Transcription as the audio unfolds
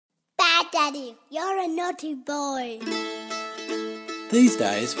Daddy. You're a naughty boy. These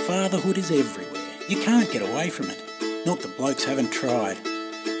days, fatherhood is everywhere. You can't get away from it. Not that blokes haven't tried.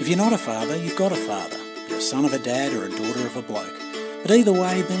 If you're not a father, you've got a father. You're a son of a dad or a daughter of a bloke. But either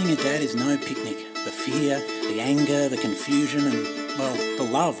way, being a dad is no picnic. The fear, the anger, the confusion and, well, the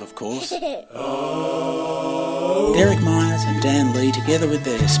love, of course. Derek Myers and Dan Lee, together with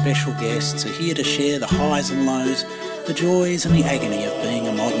their special guests, are here to share the highs and lows, the joys and the agony of being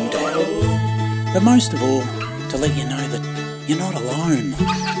a modern dad. But most of all, to let you know that you're not alone.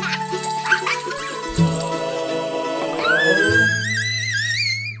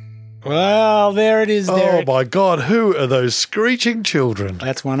 Well, there it is, Derek. Oh, my God. Who are those screeching children?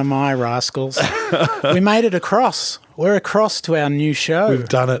 That's one of my rascals. We made it across. We're across to our new show. We've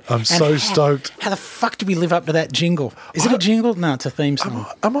done it. I'm so stoked. How the fuck do we live up to that jingle? Is it a jingle? No, it's a theme song.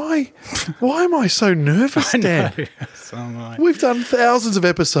 Why am I so nervous, Dan? No, so am I. We've done thousands of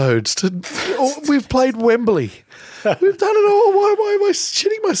episodes. We've played Wembley. We've done it all. Why am I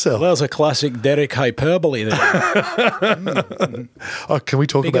shitting myself? Well, that was a classic Derek hyperbole there. Oh, can we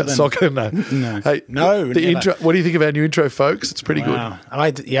talk about soccer? No. Hey, No, The never. intro. What do you think of our new intro, folks? It's pretty good.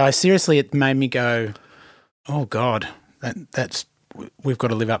 I seriously, it made me go, oh God, that's we've got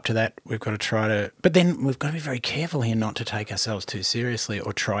to live up to that. We've got to try to, but then we've got to be very careful here not to take ourselves too seriously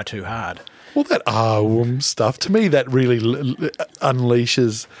or try too hard. Well, that stuff, to me, that really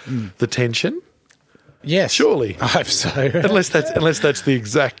unleashes the tension. Yes, Surely. I hope so. Unless that's the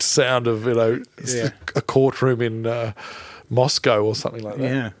exact sound of a courtroom in Moscow or something like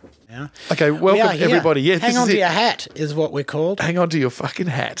that. Yeah. Okay, welcome everybody. Yeah, hang on to your hat is what we're called. Hang on to your fucking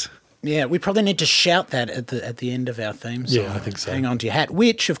hat. Yeah, we probably need to shout that at the end of our theme song. Yeah, I think so. Hang on to your hat,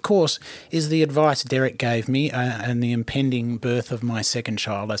 which, of course, is the advice Derek gave me and the impending birth of my second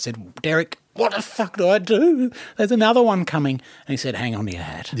child. I said, Derek, what the fuck do I do? There's another one coming. And he said, hang on to your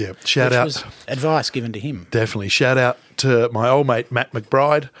hat. Yeah, shout out. Was advice given to him. Definitely. Shout out to my old mate, Matt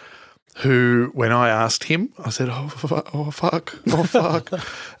McBride, who, when I asked him, I said, oh, fuck.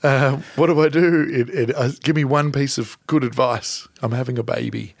 What do I do? Give me one piece of good advice. I'm having a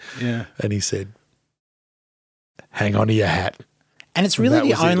baby. Yeah. And he said, hang on to your hat. And it's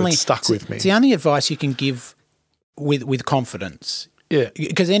really the only... It stuck with me. It's the only advice you can give with confidence. Yeah.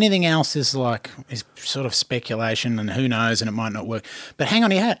 Because anything else is sort of speculation and who knows and it might not work. But hang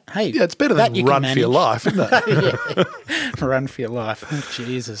on to your hat. Hey, yeah, it's better than run for your life, isn't it? Run for your life. Oh,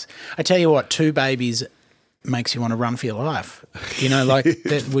 Jesus. I tell you what, 2 babies makes you want to run for your life. You know, like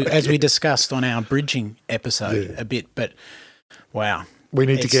as we discussed on our bridging episode a bit, but wow. We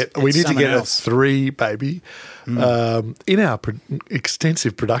need to get a 3 baby. In our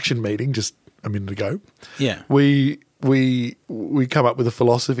extensive production meeting just a minute ago. Yeah. We come up with a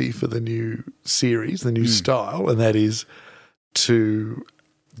philosophy for the new series, the new style, and that is to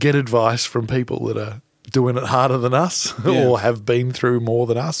get advice from people that are doing it harder than us or have been through more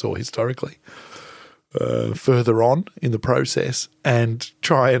than us or historically further on in the process and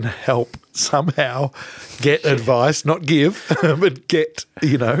try and help somehow get advice, not give, but get,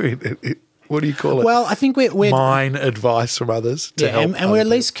 what do you call it? Well, I think we're mine advice from others to help. And we're at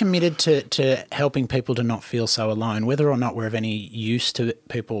least committed to helping people to not feel so alone. Whether or not we're of any use to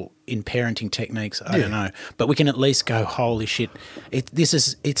people in parenting techniques, I don't know. But we can at least go, holy shit,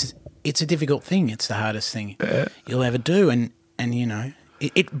 it's a difficult thing. It's the hardest thing you'll ever do, and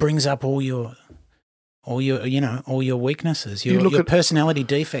it brings up all your weaknesses, your personality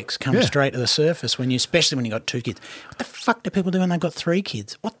defects come straight to the surface especially when you got 2 kids. What the fuck do people do when they've got 3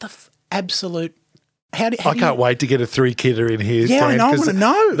 kids? What the absolute? I can't wait to get a 3-kidder in here. Yeah, Dan, I want to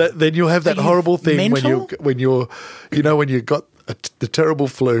know. Then you'll have that horrible thing mental? when you've got the terrible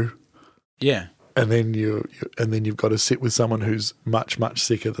flu. Yeah. And then you've got to sit with someone who's much, much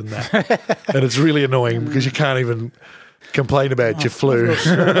sicker than that. And it's really annoying because you can't even complain about your flu.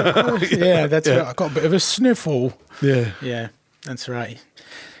 Yeah, that's right. I got a bit of a sniffle. Yeah. Yeah, that's right.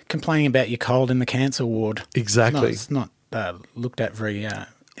 Complaining about your cold in the cancer ward. Exactly. It's not looked at very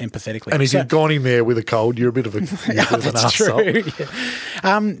empathetically. And if you've gone in there with a cold, you're a bit of an arsehole. True.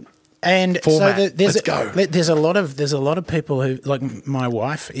 Yeah. And Format. So Let's go. There's a lot of people who, like my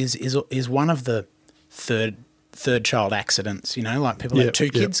wife, is one of the third child accidents. Like people have 2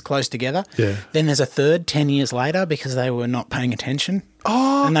 kids close together. Yeah. Then there's a third 10 years later because they were not paying attention.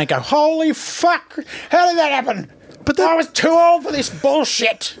 Oh. And they go, holy fuck! How did that happen? But I was too old for this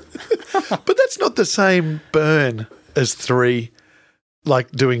bullshit. But that's not the same burn as 3.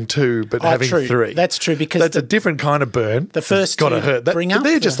 Like doing 2 but having true. 3. That's true because that's a different kind of burn. The first got to 2 hurt. bring up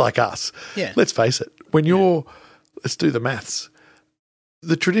they're just like us. Yeah. Let's face it. When let's do the maths.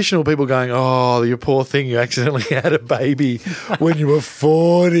 the traditional people going, oh, you poor thing, you accidentally had a baby when you were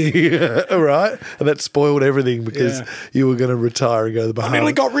 40, right? And that spoiled everything because you were going to retire and go to the Bahamas. I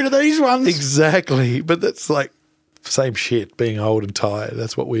nearly got rid of these ones. Exactly. But that's like same shit, being old and tired.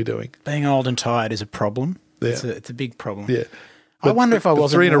 That's what we're doing. Being old and tired is a problem. Yeah. It's a big problem. Yeah. I wonder if I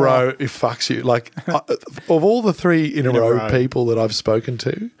wasn't 3 in a more- row, it fucks you. Like, of all the 3 in a row people that I've spoken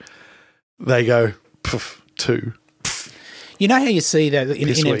to, they go, 2. You know how you see that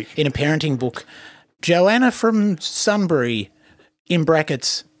in a parenting book, Joanna from Sunbury, in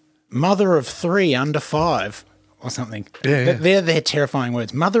brackets, mother of 3 under 5 or something. Yeah. They're terrifying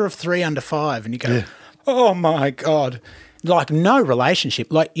words. Mother of 3 under 5. And you go, oh my God. Like no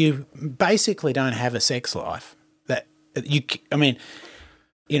relationship. Like you basically don't have a sex life. That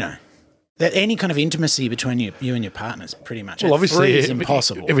that any kind of intimacy between you and your partner is pretty much obviously is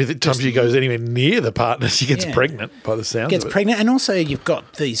impossible. Every time she goes anywhere near the partner, she gets pregnant by the sounds of it. Gets pregnant, and also you've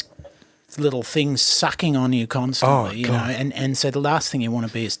got these little things sucking on you constantly, you know, and so the last thing you want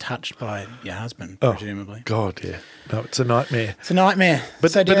to be is touched by your husband, presumably. God, yeah. No, it's a nightmare. It's a nightmare.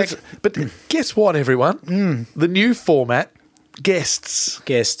 But guess what, everyone? The new format, guests.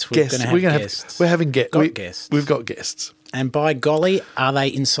 We're going to have guests. We're having guests. We've got guests. And by golly, are they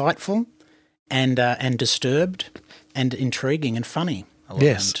insightful and disturbed and intriguing and funny?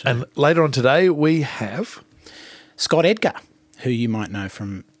 Yes. And later on today, we have Scott Edgar, who you might know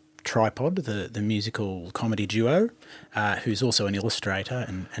from Tripod, the musical comedy duo, who's also an illustrator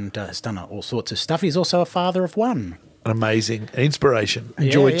and has done all sorts of stuff. He's also a father of one. An amazing inspiration.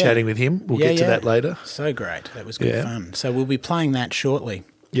 Enjoyed chatting with him. We'll get to that later. So great. That was good fun. So we'll be playing that shortly.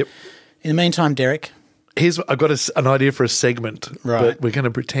 Yep. In the meantime, Derek. I've got an idea for a segment, right. But we're going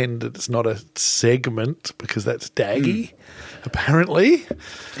to pretend that it's not a segment because that's daggy, apparently.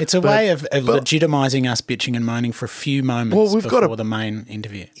 It's a way of legitimising us bitching and moaning for a few moments before the main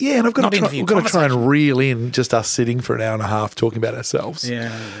interview. Yeah, and we've got to try and reel in just us sitting for an hour and a half talking about ourselves. Yeah.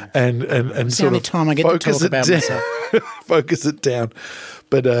 And it's sort the only of time I get to talk about myself. Focus it down.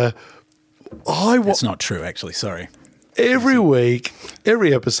 But that's not true, actually. Sorry. Every week,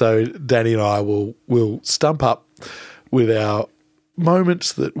 every episode, Danny and I will stump up with our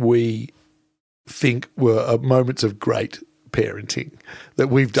moments that we think were moments of great parenting that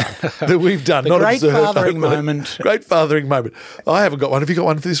we've done. The not great observed, fathering moment. Great fathering moment. I haven't got one. Have you got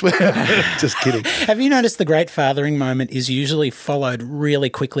one for this week? Just kidding. Have you noticed the great fathering moment is usually followed really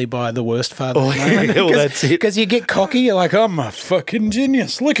quickly by the worst fathering moment? Well, that's it. Because you get cocky. You're like, I'm a fucking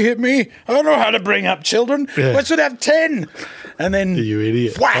genius. Look at me. I don't know how to bring up children. Yeah. I should have 10. And then you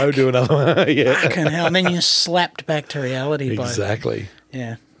idiot. Whack. I'll do another one. Yeah. Fucking hell. And then you're slapped back to reality. Exactly.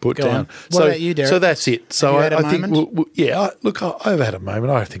 Yeah. Put Go down. on. What about you, Derek? So that's it. So Have you had a I think, moment? I've had a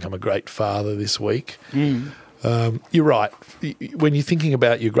moment. I think I'm a great father this week. You're right. When you're thinking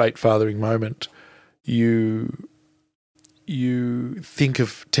about your great fathering moment, you think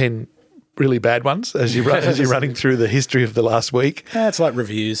of 10 really bad ones as you're running through the history of the last week. It's like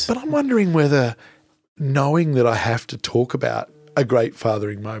reviews. But I'm wondering whether, knowing that I have to talk about a great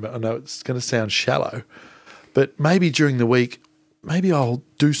fathering moment, I know it's going to sound shallow, but maybe during the week, maybe I'll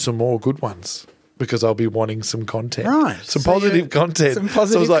do some more good ones because I'll be wanting some content, right? Some positive content. Some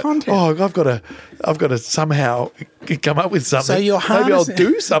positive content. Oh, I've got to somehow come up with something. So you're maybe I'll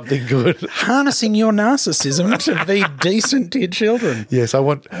do something good. Harnessing your narcissism to be decent to your children. Yes, I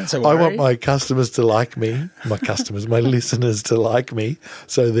want my customers to like me. My listeners to like me.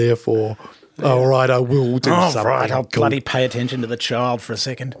 So therefore, all right, I will do something. Right, I'll bloody pay attention to the child for a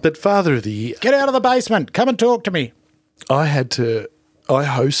second. But Father of the Year. Get out of the basement. Come and talk to me. I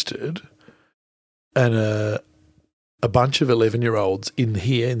hosted a bunch of 11-year-olds in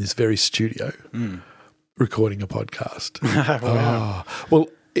this very studio recording a podcast. Wow. Well,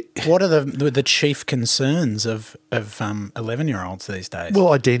 what are the chief concerns of 11-year-olds these days?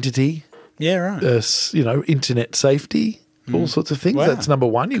 Well, identity. Yeah, right. Internet safety, all sorts of things. Wow. That's number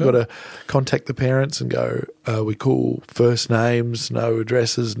one. You've got to contact the parents and go, are we cool? First names, no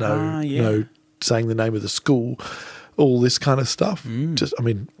addresses, no saying the name of the school. All this kind of stuff.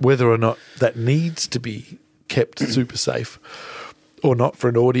 Whether or not that needs to be kept super safe or not for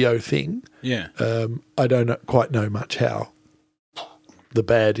an audio thing. Yeah. I don't quite know much how the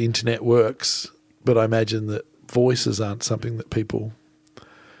bad internet works, but I imagine that voices aren't something that people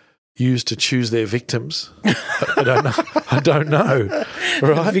use to choose their victims. I don't know.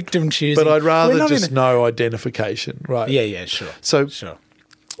 Right? Victim choosing. But I'd rather just know identification. Right. Yeah, sure.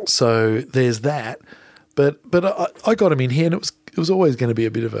 So there's that. But I got him in here, and it was always going to be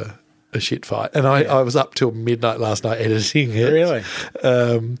a bit of a shit fight. And I was up till midnight last night editing it. Really?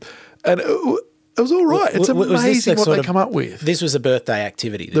 And It was all right. It's Was this amazing the what sort they of- come up with. This was a birthday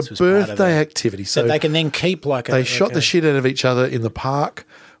activity. This The was part of birthday the- activity. So So they can then keep like a... they like shot a- the shit out of each other in the park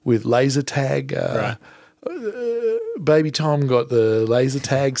with laser tag. Right. Baby Tom got the laser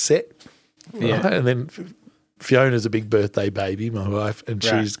tag set. Yeah. Right? And then Fiona's a big birthday baby, my wife, and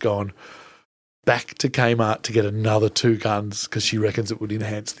Right. she's gone back to Kmart to get another 2 guns because she reckons it would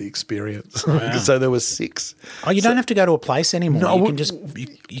enhance the experience. Wow. So there were 6. Oh, you don't have to go to a place anymore. No, you can just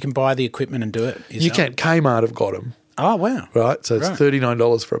you can buy the equipment and do it yourself. You can. Kmart have got them. Oh, wow. Right, so it's Right.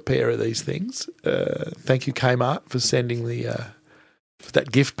 $39 for a pair of these things. Thank you, Kmart, for sending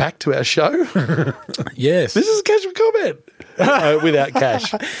that gift pack to our show. Yes. This is a cash comment without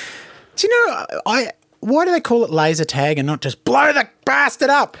cash. Do you know, why do they call it laser tag and not just blow the bastard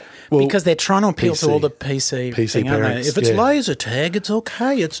up? Well, Because they're trying to appeal to PC. all the PC thing, aren't they? parents, If it's yeah. laser tag, it's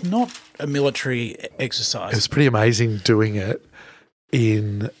okay. It's not a military exercise. It was pretty amazing doing it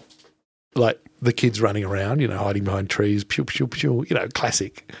in like the kids running around, hiding behind trees, pew, pew, pew,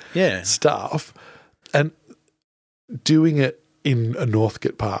 classic Yeah. stuff, and doing it in a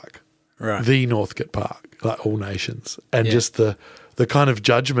Northcote Park, Right. the Northcote Park, like All Nations, and Yeah. just the kind of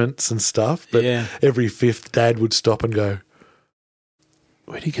judgments and stuff. But Yeah. every fifth dad would stop and go,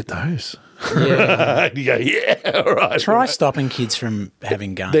 "Where do you get those?" Yeah. And you go, "Yeah, all right." Try stopping kids from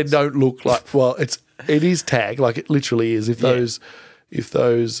having guns. They don't look like. Well, it is tag, like it literally is. If Yeah.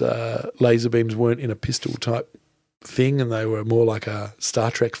 those laser beams weren't in a pistol type thing and they were more like a Star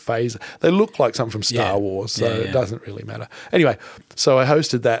Trek phaser, they look like something from Star Yeah. Wars. So Yeah, yeah. it doesn't really matter. Anyway, so I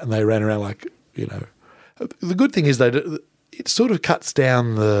hosted that and they ran around like The good thing is it sort of cuts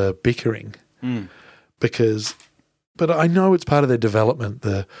down the bickering because. But I know it's part of their development.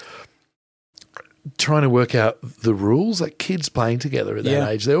 The trying to work out the rules, like kids playing together at that Yeah.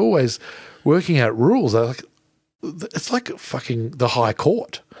 age, they're always working out rules. It's like fucking the high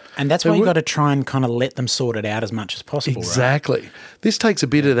court. And that's why you've got to try and kind of let them sort it out as much as possible, right? Exactly. This takes a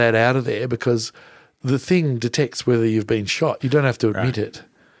bit of that out of there because the thing detects whether you've been shot. You don't have to admit it.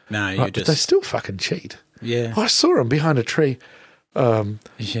 No, you Right? But they just... still fucking cheat. Yeah. I saw them behind a tree.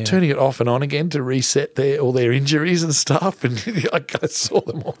 Yeah. Turning it off and on again to reset all their injuries and stuff. And I saw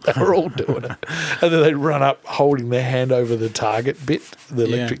them all. They were all doing it. And then they'd run up holding their hand over the target bit, the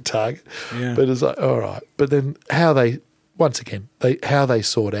electric target. Yeah. But it's like, all right. But then how they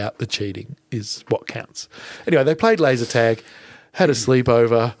sort out the cheating is what counts. Anyway, they played laser tag, had a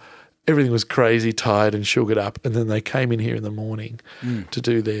sleepover. Everything was crazy, tired and sugared up. And then they came in here in the morning to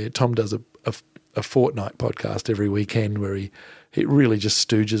do Tom does a fortnight podcast every weekend where he really just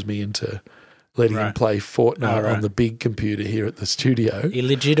stooges me into letting him play Fortnite on the big computer here at the studio. He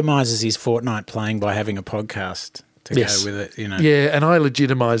legitimises his Fortnite playing by having a podcast to go with it, Yeah, and I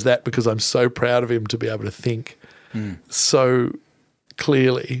legitimise that because I'm so proud of him to be able to think so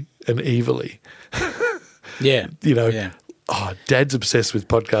clearly and evilly. Yeah. Yeah. Oh, Dad's obsessed with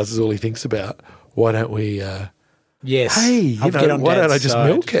podcasts is all he thinks about. Why don't we Yes. hey, I'll get on why don't Dad's I just side.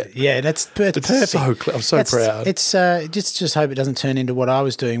 milk it? Yeah, that's perfect. I'm so proud. It's just hope it doesn't turn into what I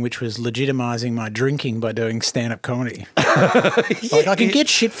was doing, which was legitimising my drinking by doing stand-up comedy. Like I can get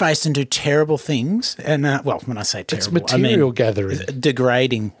shit-faced and do terrible things, and when I say terrible, It's material I mean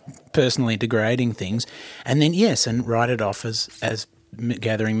gathering. personally degrading things, and then and write it off as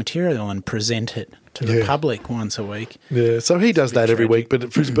gathering material and present it to the public once a week. Yeah, so he does that every week,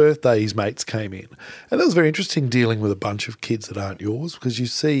 but for his birthday, his mates came in. And that was very interesting dealing with a bunch of kids that aren't yours because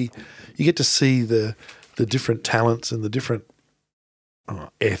you get to see the different talents and the different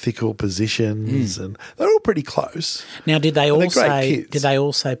ethical positions and they're all pretty close. Now, did they all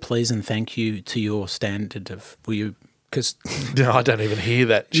say please and thank you to your standard of, were you, because No, I don't even hear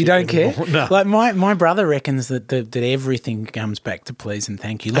that you shit don't care? anymore. No. Like my brother reckons that everything comes back to please and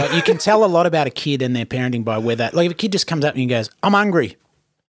thank you. Like you can tell a lot about a kid and their parenting by whether, like if a kid just comes up and goes, I'm hungry,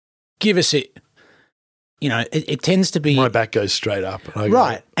 give us it. It tends to be... My back goes straight up. And I go,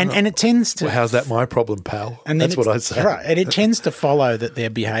 Right. And it tends to... well, how's that my problem, pal? And then that's what I say. Right. And it tends to follow that their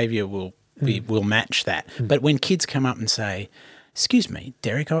behaviour will match that. But when kids come up and say, excuse me,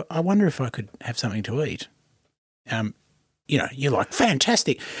 Derek, I wonder if I could have something to eat. You're like,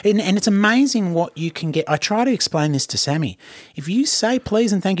 fantastic. And it's amazing what you can get. I try to explain this to Sammy. If you say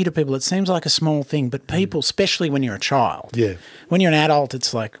please and thank you to people, it seems like a small thing, but people, especially when you're a child, when you're an adult,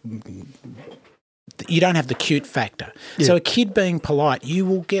 it's like you don't have the cute factor. Yeah. So a kid being polite, you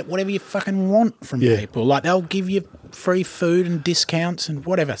will get whatever you fucking want from people. Like they'll give you free food and discounts and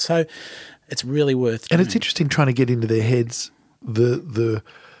whatever. So it's really worth doing. And it's interesting trying to get into their heads the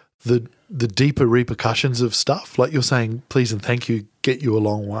deeper repercussions of stuff. Like you're saying, please and thank you get you a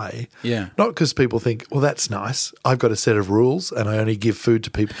long way. Yeah. Not because people think, well, that's nice. I've got a set of rules and I only give food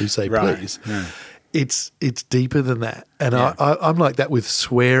to people who say Right. please. Yeah. It's deeper than that. And Yeah. I'm like that with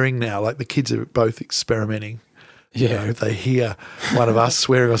swearing now. Like the kids are both experimenting. You Yeah. know, if they hear one of us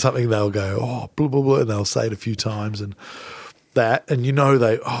swearing or something, they'll go, oh, blah, blah, blah, and they'll say it a few times and that. And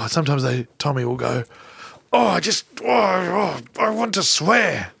sometimes Tommy will go, I want to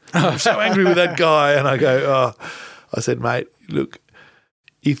swear. I'm so angry with that guy. And I go, I said, mate, look,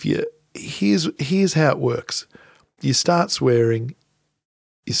 here's how it works. You start swearing,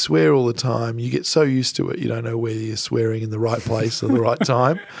 you swear all the time, you get so used to it, you don't know whether you're swearing in the right place or the right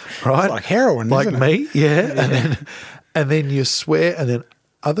time, right? Like heroin, like isn't it? me, yeah. And then you swear, and then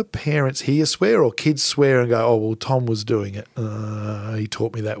other parents hear you swear or kids swear and go, oh, well, Tom was doing it. He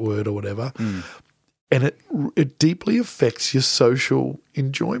taught me that word or whatever. And it deeply affects your social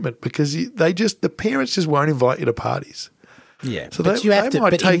enjoyment because the parents just won't invite you to parties. Yeah. So But they, you have they to- might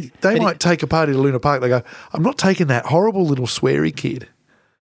but take in- they but might take a party to Luna Park. They go, I'm not taking that horrible little sweary kid,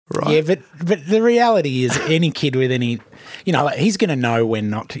 right? Yeah, but the reality is any kid with any, like, he's going to know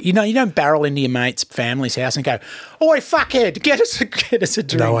when not to. You don't barrel into your mate's family's house and go, oi, fuckhead, get us a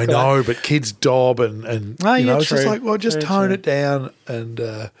drink. No, I know, but kids dob and Oh, yeah, it's just true. like, well, just Very tone true. it down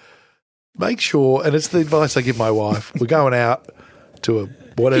and make sure. And it's the advice I give my wife. We're going out to a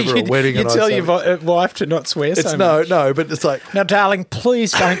wedding. You and tell I say, your wife to not swear it's so much. no, but it's like, Now, darling,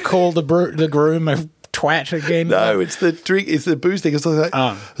 please don't call the groom a twat again. no, it's the drink, it's the booze thing. It's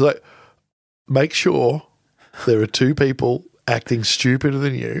like make sure there are two people acting stupider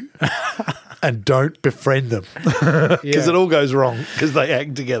than you and don't befriend them because it all goes wrong because they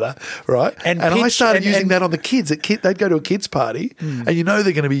act together, right? And I pitch- started and- using and- that on the kids. They'd go to a kids' party and they're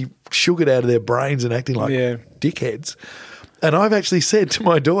going to be sugared out of their brains and acting like Yeah. dickheads. And I've actually said to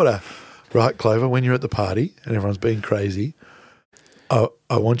my daughter, right, Clover, when you're at the party and everyone's being crazy,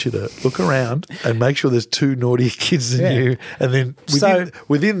 I want you to look around and make sure there's two naughtier kids than Yeah. you. And then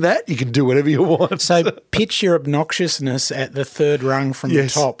within that, you can do whatever you want. So pitch your obnoxiousness at the third rung from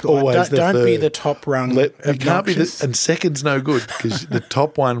Yes, the top. always the don't be third. the top rung. You can't be obnoxious. and second's no good because the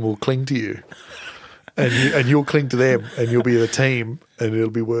top one will cling to you. And you'll cling to them and you'll be the team and it'll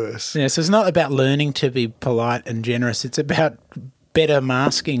be worse. Yeah, so it's not about learning to be polite and generous. It's about better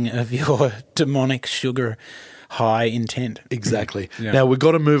masking of your demonic sugar high intent. Exactly. Yeah. Now we've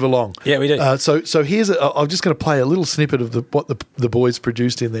got to move along. Yeah, we do. So here's I'm just going to play a little snippet of what the boys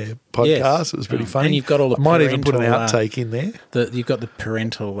produced in their podcast. Yes. It was pretty funny. And you've got all the I might even put an parental, outtake in there. You've got the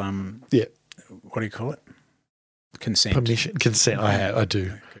parental, Yeah, what do you call it? Consent. permission, consent. I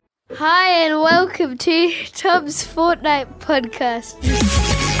do. Hi and welcome to Tom's Fortnite podcast.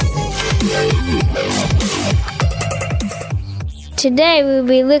 Today we'll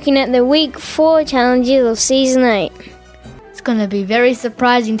be looking at the week 4 challenges of season 8. It's going to be very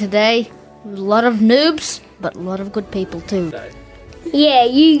surprising today. A lot of noobs, but a lot of good people too. Yeah,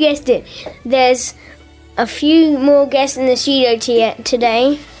 you guessed it. There's a few more guests in the studio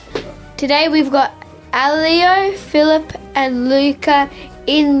today. Today we've got Alio, Philip and Luca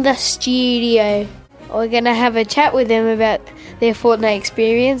in the studio. We're going to have a chat with them about their Fortnite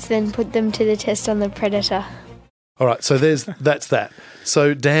experience, then put them to the test on the Predator. All right, so that's that.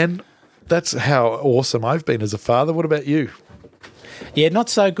 So Dan, that's how awesome I've been as a father. What about you? Yeah, not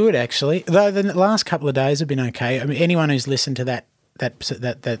so good actually. Though the last couple of days have been okay. I mean, anyone who's listened to that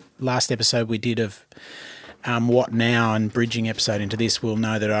last episode we did of What Now and bridging episode into this will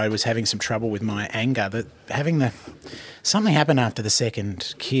know that I was having some trouble with my anger. That something happened after the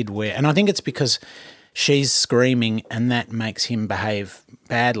second kid and I think it's because she's screaming and that makes him behave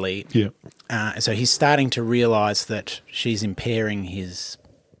badly. Yeah. So he's starting to realise that she's impairing his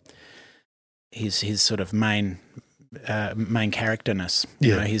sort of main characterness,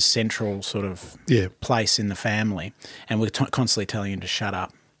 you know, his central sort of place in the family. And we're constantly telling him to shut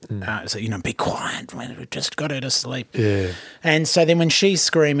up. So, be quiet. We've just got her to sleep. Yeah. And so then when she's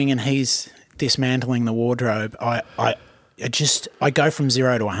screaming and he's dismantling the wardrobe, I go from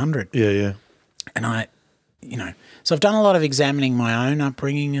 0 to 100. Yeah. And so I've done a lot of examining my own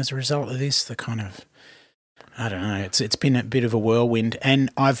upbringing as a result of this, the kind of, I don't know, it's been a bit of a whirlwind. And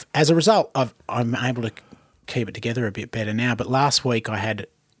as a result, I'm able to keep it together a bit better now. But last week I had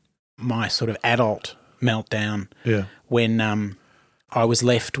my sort of adult meltdown when I was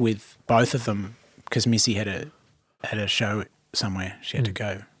left with both of them because Missy had a show somewhere. She had to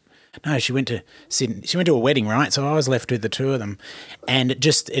go. No, she went to Sydney. She went to a wedding, right? So I was left with the two of them, and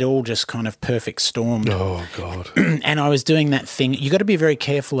it all just kind of perfect stormed. Oh God! And I was doing that thing. You got to be very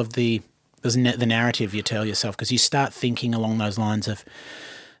careful of the narrative you tell yourself because you start thinking along those lines of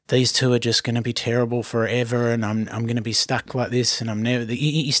these two are just going to be terrible forever, and I'm going to be stuck like this, and I'm never.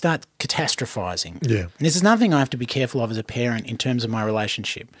 You start catastrophizing. Yeah. And this is another thing I have to be careful of as a parent in terms of my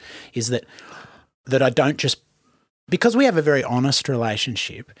relationship, is that I don't just, because we have a very honest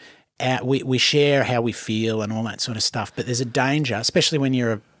relationship. We share how we feel and all that sort of stuff, but there's a danger, especially when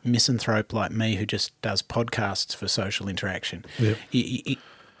you're a misanthrope like me who just does podcasts for social interaction. Yep.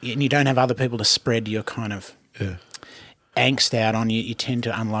 And you don't have other people to spread your kind of angst out on. You tend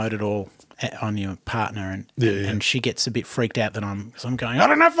to unload it all on your partner, and she gets a bit freaked out that I'm going, I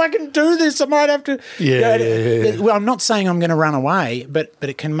don't know if I can do this. I might have to. Yeah. Well, I'm not saying I'm going to run away, but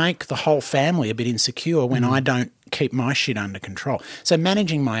it can make the whole family a bit insecure when I don't keep my shit under control. So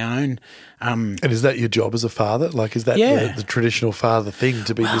managing my own. And is that your job as a father? Like, is that the traditional father thing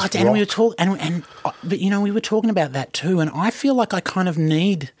to be this rock? And we were talking, but we were talking about that too. And I feel like I kind of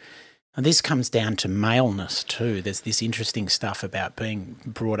need. And this comes down to maleness too. There's this interesting stuff about being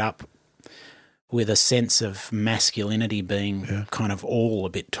brought up with a sense of masculinity being kind of all a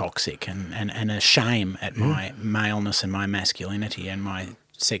bit toxic and a shame at my maleness and my masculinity and my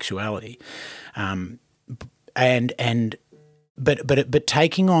sexuality. But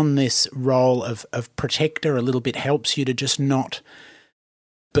taking on this role of protector a little bit helps you to just not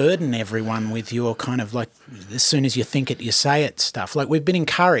burden everyone with your kind of like, as soon as you think it, you say it stuff. Like, we've been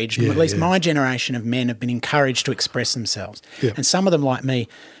encouraged, at least my generation of men have been encouraged to express themselves. Yeah. And some of them, like me,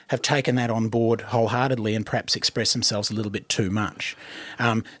 have taken that on board wholeheartedly and perhaps express themselves a little bit too much.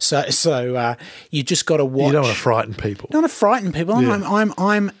 So you just got to watch. You don't want to frighten people. Don't want to frighten people. Yeah.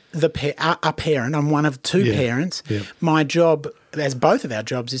 I'm a parent. I'm one of two parents. Yeah. My job, as both of our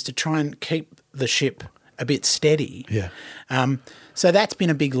jobs, is to try and keep the ship a bit steady. Yeah. So that's been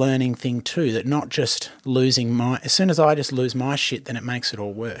a big learning thing too, that not just losing as soon as I just lose my shit, then it makes it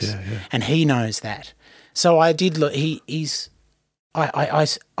all worse. Yeah, yeah. And he knows that. So I did look,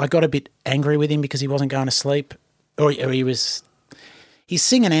 I got a bit angry with him because he wasn't going to sleep, or he's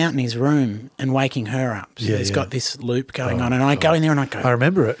singing out in his room and waking her up. So he's got this loop going on, and I go in there and I go, I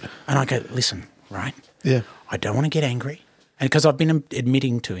remember it. And I go, listen, right? Yeah. I don't want to get angry. And because I've been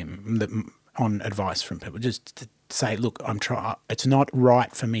admitting to him that, on advice from people, just to say, look, it's not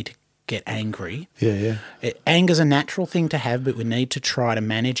right for me to get angry. Yeah, yeah. Anger's a natural thing to have, but we need to try to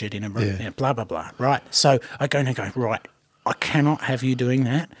manage it in a blah, blah, blah. Right. So I go, right, I cannot have you doing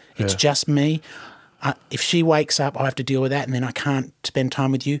that. It's just me. If she wakes up, I have to deal with that, and then I can't spend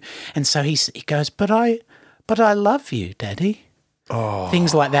time with you. And so he goes, but I love you, Daddy. Oh,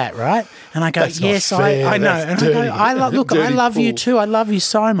 things like that, right? And I go, yes, I know. And dirty, I go, I love you too. I love you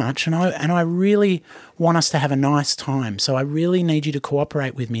so much, and I really want us to have a nice time. So I really need you to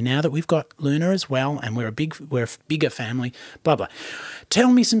cooperate with me now that we've got Luna as well, and we're a bigger family. Blah blah.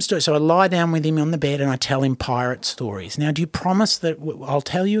 Tell me some stories. So I lie down with him on the bed and I tell him pirate stories. Now, do you promise that I'll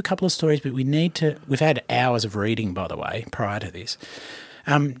tell you a couple of stories, but we need to? We've had hours of reading, by the way, prior to this.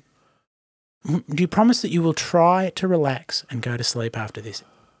 Do you promise that you will try to relax and go to sleep after this?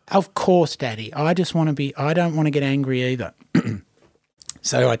 Of course, Daddy. I don't want to get angry either.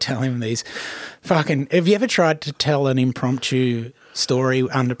 So I tell him these fucking... Have you ever tried to tell an impromptu story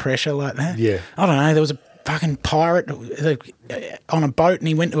under pressure like that? Yeah. I don't know. There was a fucking pirate on a boat, and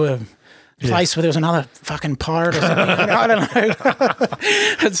he went to a place where there was another fucking pirate or something. I don't know.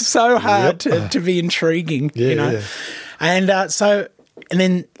 It's so hard to be intriguing, you know. Yeah. And and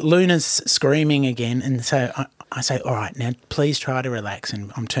then Luna's screaming again, and so I say, all right, now please try to relax,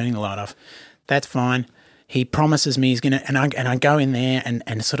 and I'm turning the light off. That's fine. He promises me he's going to, and I go in there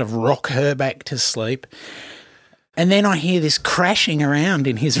and sort of rock her back to sleep. And then I hear this crashing around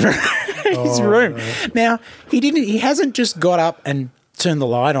in his room. Room. No. Now, he hasn't just got up and turned the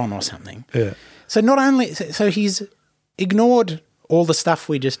light on or something. Yeah. So he's ignored all the stuff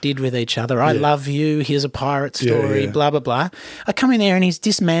we just did with each other. I love you, here's a pirate story, blah, blah, blah. I come in there and he's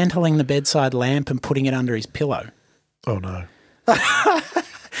dismantling the bedside lamp and putting it under his pillow. Oh, no.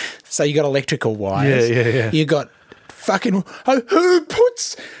 So you got electrical wires. Yeah. You got fucking... Who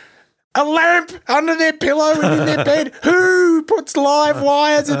puts a lamp under their pillow and in their bed? Who puts live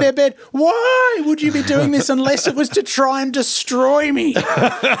wires in their bed? Why would you be doing this unless it was to try and destroy me?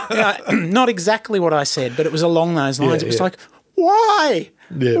 Not exactly what I said, but it was along those lines. It was like... Why?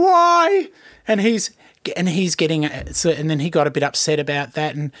 Yeah. Why? And he's getting and then he got a bit upset about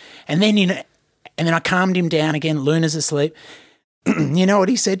that, and then and then I calmed him down again. Luna's asleep. You know what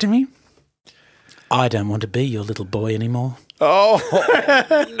he said to me? I don't want to be your little boy anymore. Oh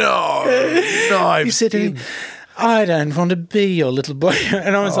no! He said to me, I don't want to be your little boy,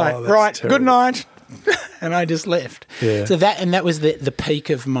 and I was like, right, terrible. Good night, and I just left. Yeah. So that was the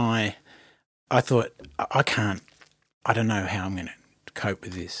peak of my. I thought I can't. I don't know how I'm going to cope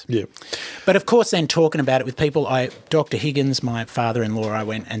with this. Yeah. But of course, then talking about it with people, Dr. Higgins, my father-in-law, I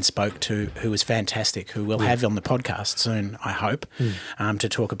went and spoke to, who was fantastic, who we'll have on the podcast soon, I hope, to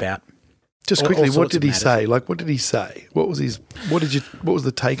talk about. Just quickly, all what sorts of did he matters. say? Like, what did he say? What was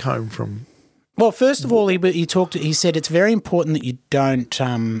the take home from? Well, first of all, he said it's very important that you don't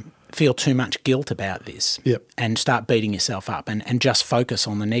feel too much guilt about this and start beating yourself up and just focus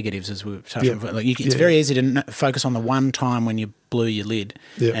on the negatives, as we were touching on. Like it's very easy to focus on the one time when you blew your lid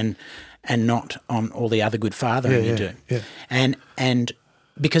and not on all the other good fathering you do. Yeah. And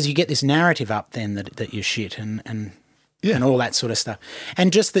because you get this narrative up then that you're shit and all that sort of stuff.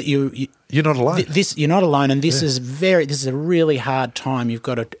 And just that you're not alone. You're not alone, and this is a really hard time. You've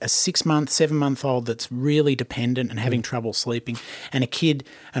got a 6-month, 7-month-old that's really dependent and having trouble sleeping, and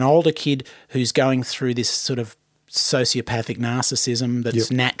an older kid who's going through this sort of sociopathic narcissism that's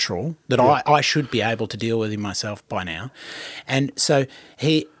natural, that I should be able to deal with in myself by now. And so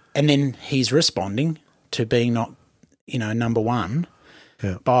then he's responding to being not, number one.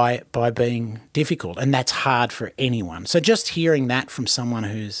 Yeah. By being difficult, and that's hard for anyone. So just hearing that from someone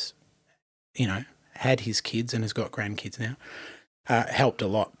who's, had his kids and has got grandkids now, helped a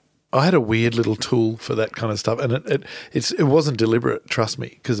lot. I had a weird little tool for that kind of stuff, and it wasn't deliberate. Trust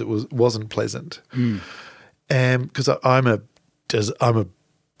me, because it wasn't pleasant. Because I'm a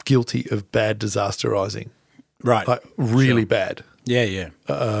guilty of bad disasterizing, right? Like really bad. Yeah.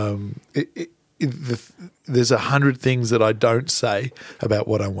 There's 100 things that I don't say about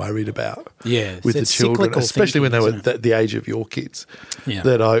what I'm worried about with the children, especially when they were the age of your kids,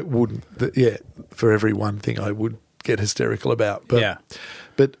 that I wouldn't, for every one thing I would get hysterical about.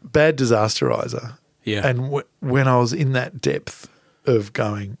 But bad disasterizer. Yeah. And when I was in that depth of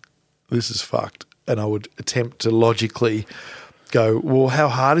going, this is fucked, and I would attempt to logically go, well, how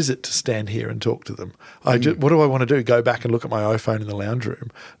hard is it to stand here and talk to them? What do I want to do? Go back and look at my iPhone in the lounge room?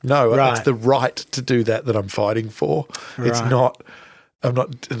 No, it's the right to do that I'm fighting for. Right. It's not. I'm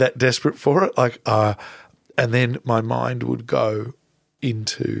not that desperate for it. And then my mind would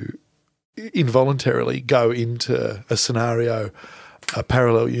involuntarily go into a scenario, a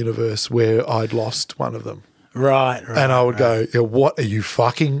parallel universe where I'd lost one of them. Right. And I would go, what are you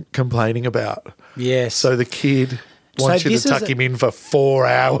fucking complaining about? Yes. So the kid wants you to tuck him in for 4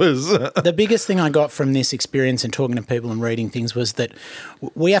 hours. The biggest thing I got from this experience and talking to people and reading things was that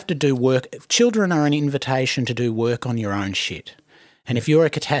we have to do work. Children are an invitation to do work on your own shit. And if you're a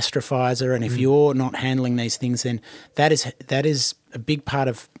catastrophizer and if you're not handling these things, then that is a big part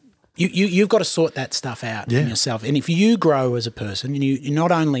of you've got to sort that stuff out in yourself. And if you grow as a person, and you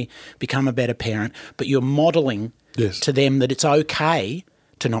not only become a better parent, but you're modelling to them that it's okay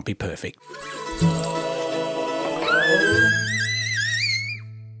to not be perfect.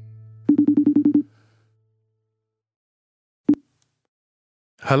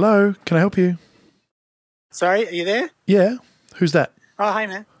 Hello, can I help you? Sorry, are you there? Yeah. Who's that? Oh, hey,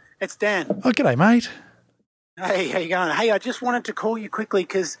 man. It's Dan. Oh, g'day, mate. Hey, how you going? Hey, I just wanted to call you quickly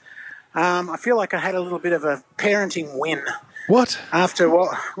because I feel like I had a little bit of a parenting win. What? After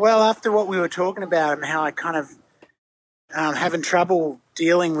what we were talking about and how I kind of having trouble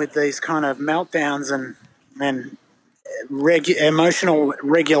dealing with these kind of meltdowns and emotional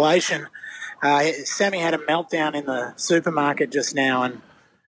regulation. Sammy had a meltdown in the supermarket just now, and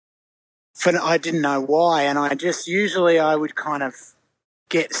I didn't know why, and I would kind of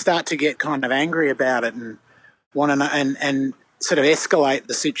start to get kind of angry about it and want to know and sort of escalate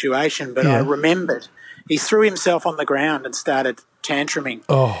the situation. But I remembered he threw himself on the ground and started tantruming.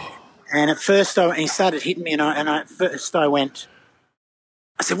 Oh. And at first he started hitting me, and at first I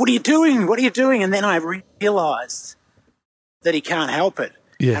said, "What are you doing? What are you doing?" And then I realised that he can't help it.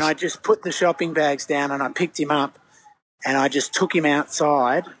 Yes. And I just put the shopping bags down and I picked him up and I just took him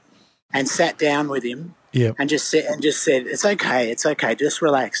outside and sat down with him and just said, "It's okay, just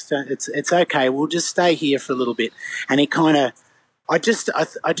relax. It's okay. We'll just stay here for a little bit." And he kind of, I just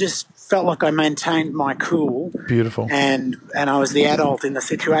felt like I maintained my cool. Beautiful. And I was the adult in the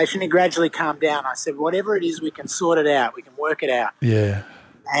situation. He gradually calmed down. I said, "Whatever it is, we can sort it out. We can work it out." Yeah.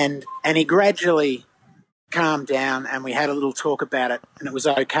 And he gradually calmed down and we had a little talk about it and it was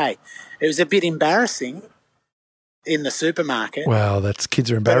okay. It was a bit embarrassing in the supermarket. Wow,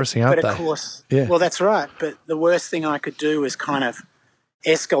 kids are embarrassing, aren't they? But of course, well, that's right. But the worst thing I could do was kind of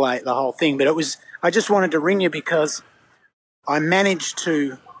escalate the whole thing. But I just wanted to ring you because I managed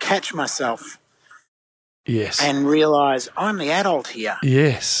to catch myself. Yes. And realise I'm the adult here.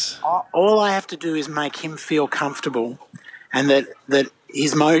 Yes. All I have to do is make him feel comfortable and that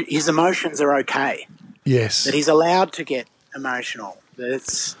his emotions are okay. Yes. That he's allowed to get emotional. That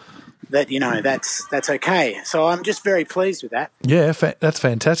that, that's okay. So I'm just very pleased with that. Yeah, that's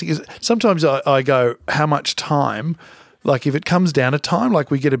fantastic. Sometimes I go, how much time? Like if it comes down to time,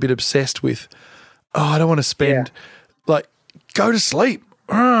 like we get a bit obsessed with, I don't want to spend, like go to sleep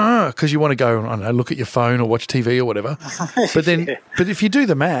because you want to go, I don't know, look at your phone or watch TV or whatever. But then, but if you do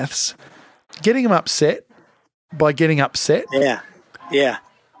the maths, getting them upset by getting upset. Yeah.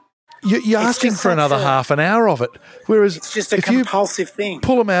 You're asking for another half an hour of it. Whereas it's just a if compulsive thing.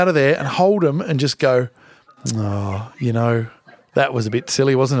 Pull them out of there and hold them and just go, that was a bit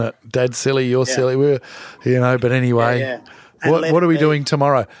silly, wasn't it? Dad's silly, you're silly. But anyway, what are we doing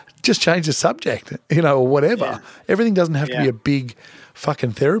tomorrow? Just change the subject, or whatever. Yeah. Everything doesn't have to be a big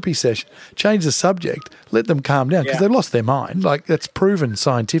fucking therapy session. Change the subject, let them calm down because they've lost their mind. Like that's proven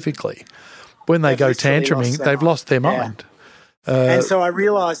scientifically. When they go tantruming, they've lost their mind. And so I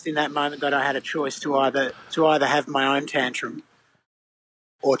realised in that moment that I had a choice to either have my own tantrum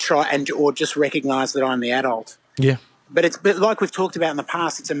or just recognise that I'm the adult. Yeah. But like we've talked about in the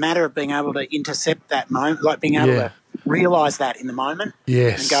past, it's a matter of being able to intercept that moment, like being able to realise that in the moment.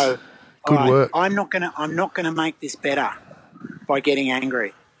 Yes. And go, good work. I'm not gonna make this better by getting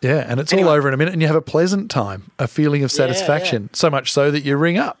angry. Yeah, and it's all over in a minute, and you have a pleasant time, a feeling of satisfaction, so much so that you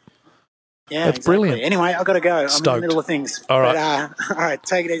ring up. Yeah, that's brilliant. Anyway, I've got to go. Stoked. I'm in the middle of things. All right. But, all right,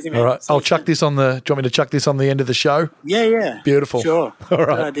 take it easy, man. All right, I'll chuck this on do you want me to chuck this on the end of the show? Yeah. Beautiful. Sure. All right.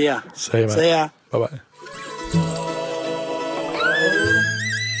 Good idea. See you, mate. See ya. Bye-bye.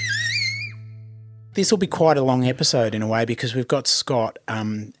 This will be quite a long episode in a way because we've got Scott.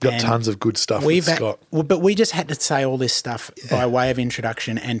 Got tons of good stuff with Scott. But we just had to say all this stuff by way of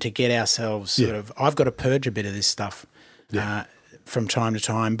introduction and to get ourselves sort of – I've got to purge a bit of this stuff from time to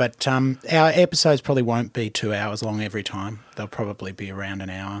time. But our episodes probably won't be 2 hours long every time. They'll probably be around an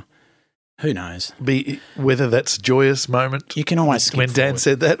hour. Who knows? Whether that's a joyous moment. You can always skip when Dan forward.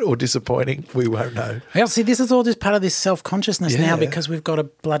 Said that or disappointing, we won't know. Well, see, this is all just part of this self-consciousness now because we've got a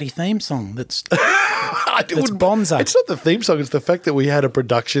bloody theme song that's bonzo. It's not the theme song, it's the fact that we had a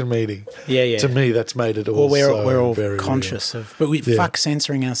production meeting. Yeah. To me, that's made it all we're all very conscious real. of, but we fuck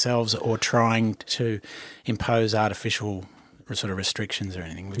censoring ourselves or trying to impose artificial sort of restrictions or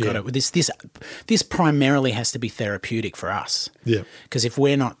anything. We've got to, this primarily has to be therapeutic for us. Yeah. Because if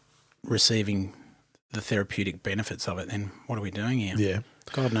we're not receiving the therapeutic benefits of it, then what are we doing here? Yeah.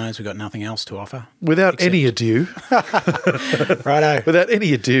 God knows we've got nothing else to offer. Without any ado, righto. Without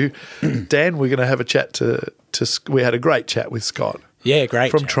any ado, Dan, we're going to have a chat to we had a great chat with Scott. Yeah,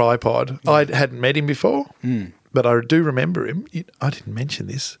 great. From chat. Tripod. Yeah. I hadn't met him before, but I do remember him. I didn't mention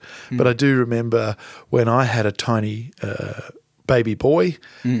this, but I do remember when I had a tiny baby boy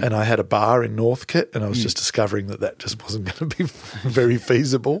and I had a bar in Northcote and I was just discovering that just wasn't going to be very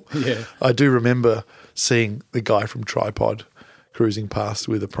feasible. Yeah. I do remember seeing the guy from Tripod cruising past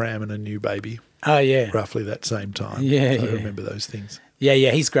with a pram and a new baby. Oh, yeah. Roughly that same time. Yeah, I remember those things.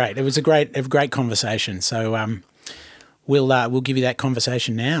 Yeah, he's great. It was a great conversation. So we'll give you that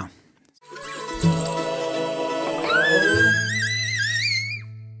conversation now.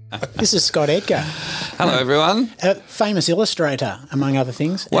 This is Scott Edgar. Hello, everyone. A famous illustrator, among other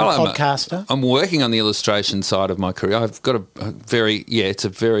things, and podcaster. I'm working on the illustration side of my career. I've got it's a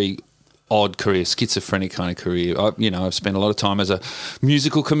very odd career, schizophrenic kind of career. I've spent a lot of time as a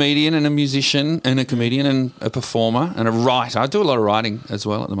musical comedian and a musician and a comedian and a performer and a writer. I do a lot of writing as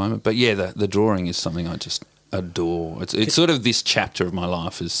well at the moment. But yeah, the drawing is something I just adore. It's sort of this chapter of my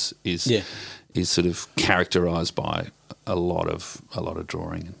life is sort of characterised by a lot of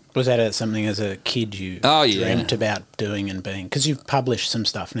drawing. Was that something as a kid you dreamt about doing and being? Because you've published some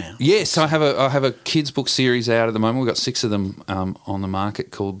stuff now. Yes, I have a kids book series out at the moment. We've got 6 of them on the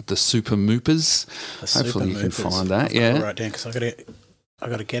market called the Super Moopers. Hopefully you can find that. Yeah, right down because I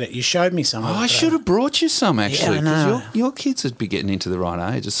got to get it. You showed me some. I should have brought you some actually. Yeah, I know. 'Cause your kids would be getting into the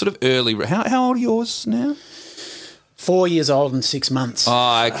right age. It's sort of early. How old are yours now? 4 years old and 6 months.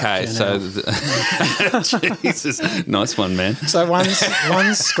 Oh, okay. So, Jesus, nice one, man. So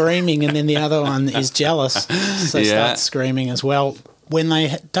one's screaming and then the other one is jealous. So they start screaming as well when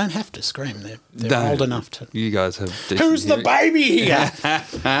they don't have to scream. They're old enough to. You guys have. Who's the baby here?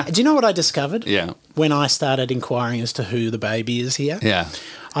 Do you know what I discovered? Yeah. When I started inquiring as to who the baby is here. Yeah.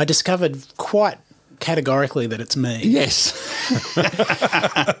 I discovered quite categorically that it's me. Yes.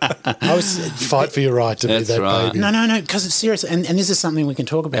 Fight for your right to be that baby. No, because it's serious, and this is something we can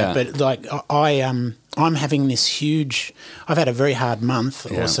talk about. Yeah. But like I'm having this huge. I've had a very hard month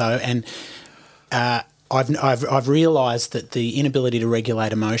or so, and I've realised that the inability to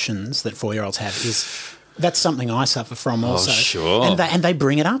regulate emotions that 4-year-olds have that's something I suffer from also. Oh, sure. And they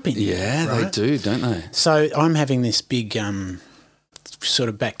bring it up in you. Yeah, right? they do, don't they? So I'm having this big sort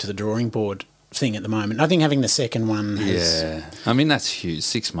of back to the drawing board thing at the moment. I think having the second one has... Yeah, I mean that's huge.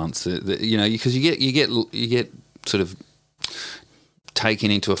 6 months, you know, because you get sort of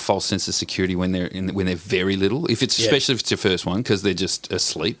taken into a false sense of security when they're very little. Especially if it's your first one, because they're just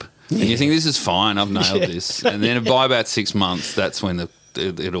asleep, and you think this is fine, I've nailed this, and then by about 6 months, that's when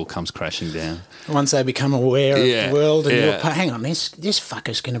it all comes crashing down. Once they become aware of the world, and you're, hang on, this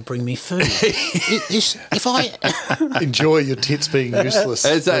fucker's going to bring me food. If I enjoy your tits being useless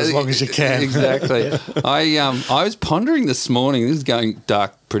as long as you can. Exactly. I was pondering this morning. This is going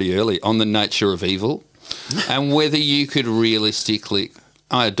dark pretty early, on the nature of evil, and whether you could realistically.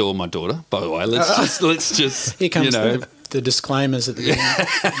 I adore my daughter, by the way. Let's just here comes the disclaimers at the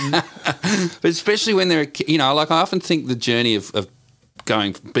beginning. But especially when they're, you know, like I often think the journey of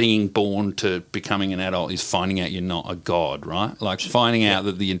being born to becoming an adult is finding out you're not a god, right? Like finding out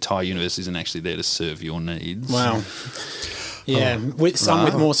that the entire universe isn't actually there to serve your needs. Wow. Yeah,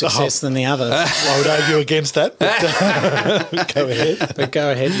 with more success than the others. I would argue against that. But go ahead. But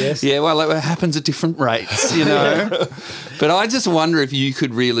go ahead, yes. Yeah, well, it happens at different rates, you know. But I just wonder if you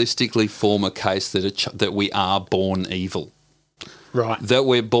could realistically form a case that we are born evil. Right. That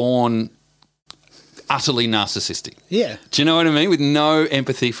we're born utterly narcissistic. Yeah. Do you know what I mean? With no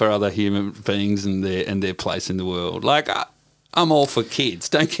empathy for other human beings and their place in the world. Like, I'm all for kids.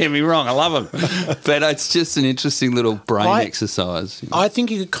 Don't get me wrong. I love them. But it's just an interesting little brain exercise. You know? I think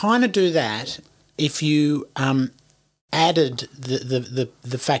you could kind of do that if you added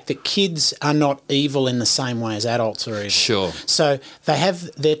the fact that kids are not evil in the same way as adults are evil. Sure. So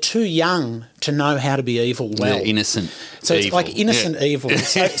they're too young to know how to be evil well. They're innocent. So evil. it's like innocent evil.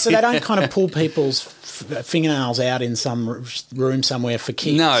 So they don't kind of pull people's fingernails out in some room somewhere for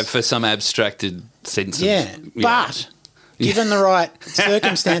kids. No, for some abstracted sense of... But given the right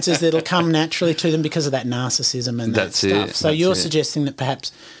circumstances, that'll come naturally to them because of that narcissism and that stuff. So you're suggesting that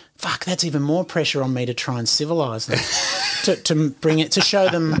perhaps, that's even more pressure on me to try and civilise them, to bring it, to show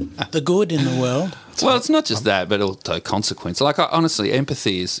them the good in the world. Well, it's not just that, but also consequence. Like, honestly,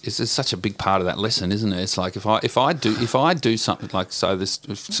 empathy is such a big part of that lesson, isn't it? It's like if I do something like, so there's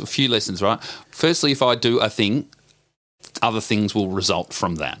a few lessons, right? Firstly, if I do a thing, other things will result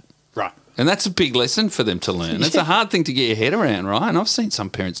from that. Right. And that's a big lesson for them to learn. It's a hard thing to get your head around, right? And I've seen some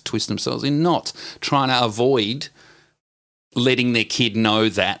parents twist themselves in not trying to avoid letting their kid know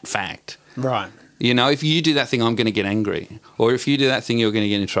that fact. Right. You know, if you do that thing, I'm going to get angry. Or if you do that thing, you're going to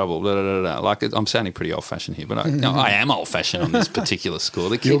get in trouble. Blah, blah, blah, blah. Like, I'm sounding pretty old-fashioned here, but I am oldfashioned on this particular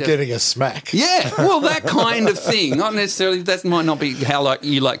score. You're getting a smack. Yeah, well, that kind of thing. Not necessarily, that might not be how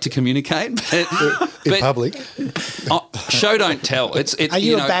you like to communicate. But, in public. Show don't tell. Are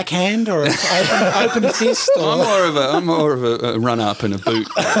you a backhand or an open fist? Or? I'm more of a run-up and a boot.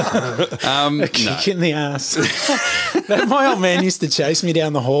 A kick in the ass. My old man used to chase me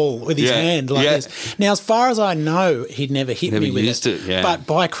down the hall with his hand like this. Now, as far as I know, he'd never hit me with it. But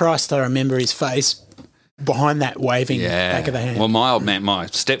by Christ, I remember his face behind that waving back of the hand. Well, my old man, my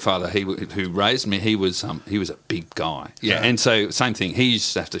stepfather, who raised me, he was a big guy. Yeah, and so same thing. He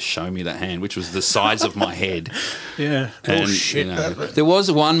used to have to show me that hand, which was the size of my head. Yeah. And, shit. You know, there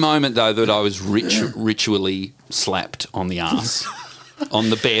was one moment though that I was ritually slapped on the arse.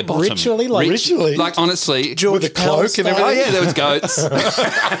 On the bare bottom. Ritually? Like, honestly. With a cloak and everything? Oh, yeah, there was goats.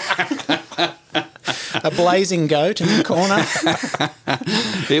 A blazing goat in the corner.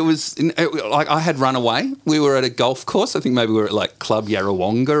 It was, like, I had run away. We were at a golf course. I think maybe we were at, like, Club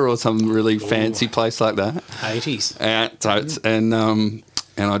Yarrawonga or some really fancy place like that. 80s. And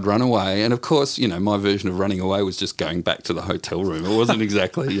I'd run away. And, of course, you know, my version of running away was just going back to the hotel room. It wasn't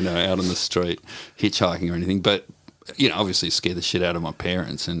exactly, you know, out on the street hitchhiking or anything. But, you know, obviously scared the shit out of my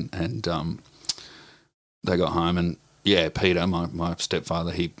parents. And they got home and, Peter, my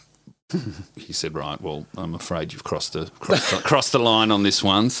stepfather, he said, right, well, I'm afraid you've crossed the line on this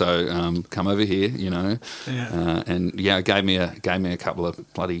one, so come over here, you know. Yeah. And gave me a couple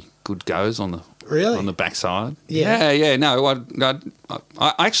of bloody good goes on the backside. Yeah. No,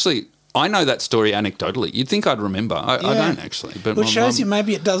 I actually I know that story anecdotally. You'd think I'd remember. I don't actually. But well, it shows you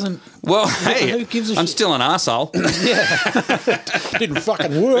maybe it doesn't. Well, hey, who gives a I'm shit? still an arsehole. Yeah, didn't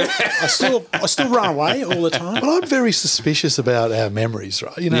fucking work. I still run away all the time. Well, I'm very suspicious about our memories,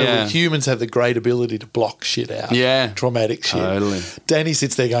 right? You know, humans have the great ability to block shit out. Yeah, traumatic shit. Totally. Danny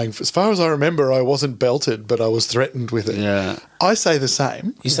sits there going, as far as I remember, I wasn't belted, but I was threatened with it. Yeah. I say the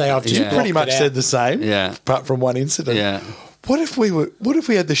same. You say I've just You pretty much said the same. Yeah. Apart from one incident. Yeah. What if we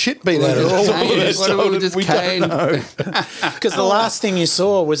had the shit beat out of all of us? We don't know. Because the last thing you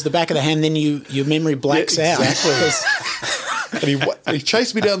saw was the back of the hand, then your memory blacks out. And he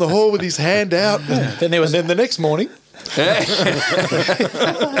chased me down the hall with his hand out. Then there was and then the next morning, There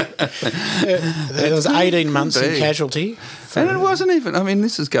was 18 months in casualty. And it wasn't even, I mean,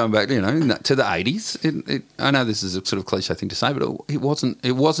 this is going back, to the 80s. I know this is a sort of cliche thing to say, but it wasn't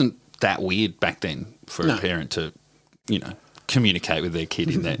that weird back then for a parent to, communicate with their kid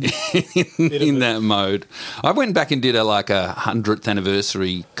in that in that mode. I went back and did a 100th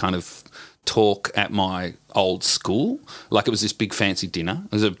anniversary kind of talk at my old school. Like, it was this big fancy dinner.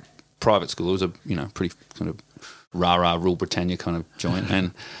 It was a private school. It was a pretty kind of rah-rah Rule Britannia kind of joint.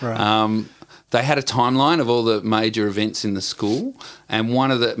 And they had a timeline of all the major events in the school, and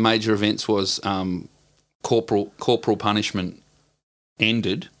one of the major events was corporal punishment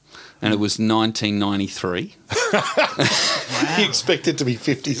ended, and it was 1993. You expect it to be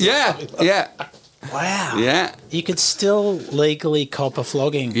 50s. Yeah. Wow. Yeah. You could still legally cop a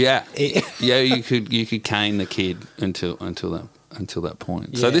flogging. Yeah. Yeah, you could cane the kid until that point.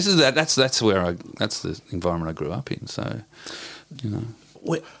 Yeah. So this is that's the environment I grew up in. So,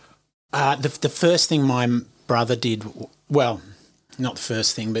 the first thing my brother did, well, not the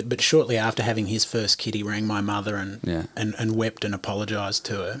first thing, but shortly after having his first kid, he rang my mother and wept and apologised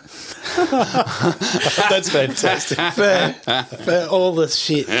to her. That's fantastic. for all this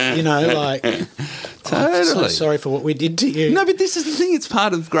shit, Totally. I'm so sorry for what we did to you. No, but this is the thing. It's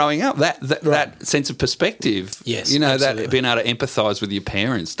part of growing up. That sense of perspective. Yes, that being able to empathise with your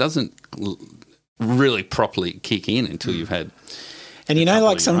parents doesn't really properly kick in until you've had.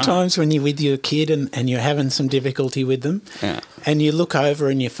 And sometimes when you're with your kid and you're having some difficulty with them, and you look over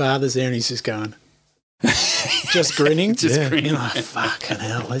and your father's there and he's just going, just grinning, grinning. You're like, fucking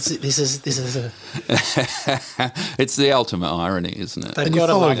hell, this is a. It's the ultimate irony, isn't it? And you're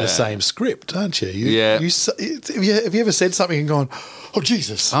following the same script, aren't you? Have you ever said something and gone, oh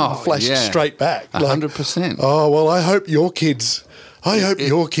Jesus, and flashed straight back, 100%. Oh well, I hope your kids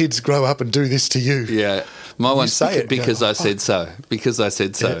grow up and do this to you. Yeah. My one, because I said so.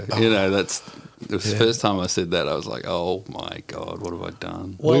 Yeah. That's the first time I said that, I was like, oh my God, what have I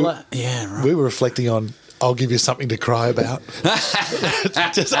done? Well, right. We were reflecting on, I'll give you something to cry about.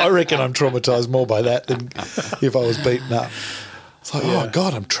 I reckon I'm traumatised more by that than if I was beaten up. It's like, oh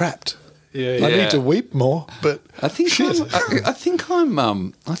God, I'm trapped. I need to weep more, but I think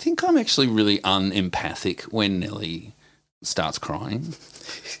I'm actually really unempathic when Nellie starts crying.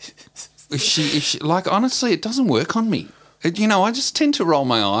 If she like, honestly, it doesn't work on me. I just tend to roll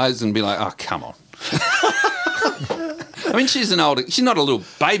my eyes and be like, oh, come on. I mean, she's not a little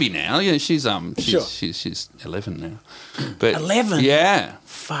baby now. She's 11 now. But 11? Yeah.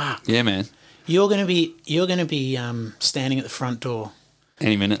 Fuck. Yeah, man. You're gonna be standing at the front door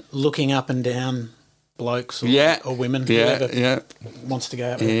any minute, looking up and down blokes or women, whoever wants to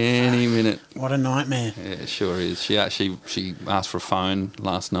go out with. Any minute. What a nightmare. Yeah, it sure is. She asked for a phone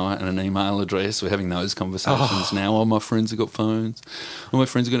last night and an email address. We're having those conversations now. All my friends have got phones. All my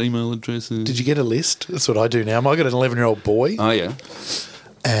friends have got email addresses. Did you get a list? That's what I do now. I got an 11-year-old boy. Oh, yeah.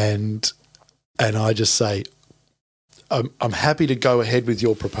 And I just say, I'm happy to go ahead with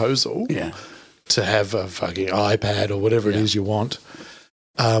your proposal to have a fucking iPad or whatever it is you want.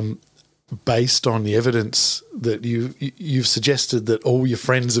 Based on the evidence that you've suggested that all your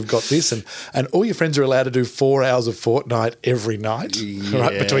friends have got this and all your friends are allowed to do 4 hours of Fortnite every night,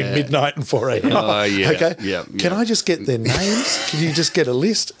 right, between midnight and 4 a.m. Oh, yeah. Okay? Yeah. Can I just get their names? Can you just get a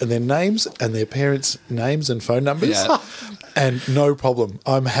list and their names and their parents' names and phone numbers? Yeah. And no problem.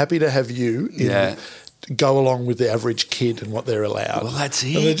 I'm happy to have you go along with the average kid and what they're allowed. Well, that's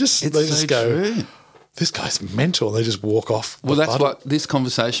it. And they just go, true. This guy's mental. They just walk off. Well, that's what this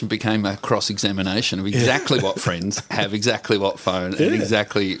conversation became, a cross-examination of exactly what friends have, exactly what phone, and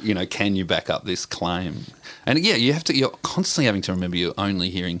exactly, can you back up this claim? And you're constantly having to remember you're only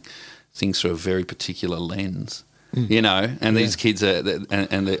hearing things through a very particular lens, and these kids are,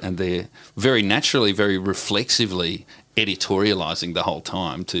 and they're very naturally, very reflexively editorialising the whole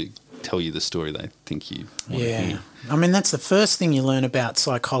time to tell you the story they think you want to hear. I mean, that's the first thing you learn about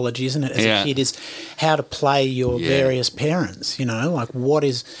psychology, isn't it, as a kid, is how to play your various parents, like what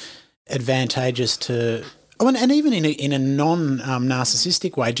is advantageous to... and even in a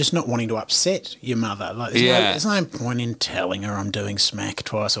non-narcissistic way, just not wanting to upset your mother. Like, there's no point in telling her I'm doing smack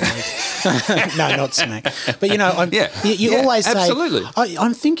twice a week. No, not smack. But, you always say, absolutely.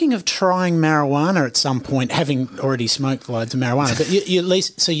 I'm thinking of trying marijuana at some point, having already smoked loads of marijuana. But you at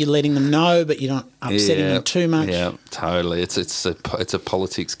least, so you're letting them know, but you're not upsetting them too much. Yeah, totally. It's a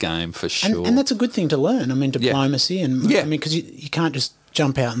politics game for sure. And that's a good thing to learn. I mean, diplomacy. And I mean, because you can't just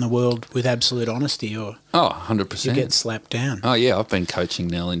jump out in the world with absolute honesty or... Oh, 100%. You get slapped down. Oh, yeah, I've been coaching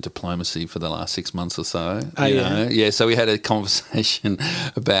Nell in diplomacy for the last 6 months or so. Oh, you yeah? know? Yeah, so we had a conversation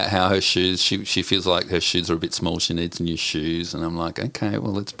about how her shoes, she feels like her shoes are a bit small, she needs new shoes. And I'm like, okay,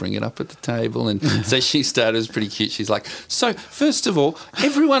 well, let's bring it up at the table. And so she started, it was pretty cute. She's like, so first of all,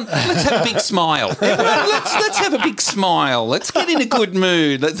 everyone, let's have a big smile. Everyone, let's have a big smile. Let's get in a good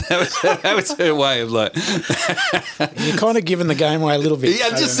mood. That was her way of like... You're kind of giving the game away a little bit.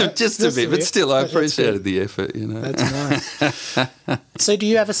 Yeah, just a bit, but still, I appreciated the effort, you know. That's nice. So do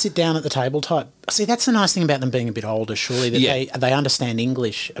you ever sit down at the table type? See, that's the nice thing about them being a bit older, surely, that they understand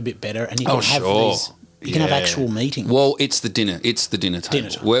English a bit better and you can have these... You can have actual meetings. Well, it's the dinner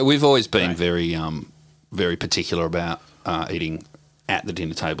table. We've always been very very particular about eating at the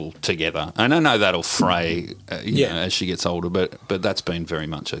dinner table together. And I know that'll fray you know, as she gets older, but that's been very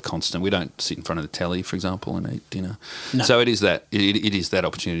much a constant. We don't sit in front of the telly, for example, and eat dinner. No. So it is that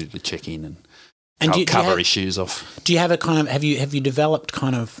opportunity to check in and cover issues off. Do you have a kind of have you developed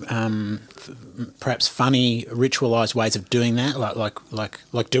kind of perhaps funny ritualised ways of doing that,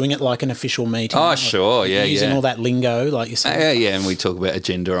 like doing it like an official meeting? Oh, sure, using all that lingo, like you said. Yeah, and we talk about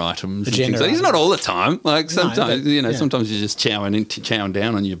agenda items. It's not all the time. Like sometimes, sometimes you're just chowing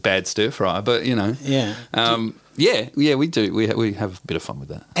down on your bad stir fry, but you know, we do. We have a bit of fun with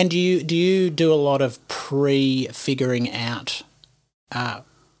that. And do you do a lot of pre-figuring out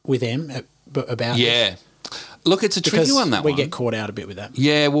with them about this? Look, it's a tricky one, that we one. get caught out a bit with that.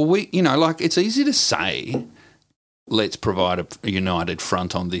 Yeah, well, it's easy to say, let's provide a united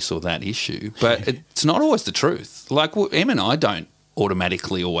front on this or that issue, but it's not always the truth. Like, Em and I don't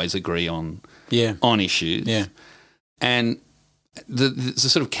automatically always agree on issues. Yeah. And the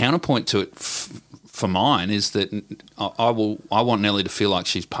sort of counterpoint to it for mine is that I want Nellie to feel like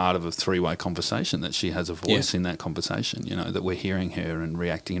she's part of a three-way conversation, that she has a voice in that conversation, that we're hearing her and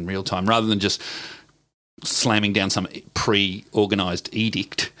reacting in real time rather than just slamming down some pre-organised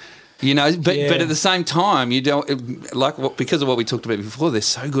edict, but at the same time, you don't because of what we talked about before. They're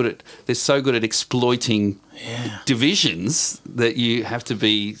so good at exploiting divisions that you have to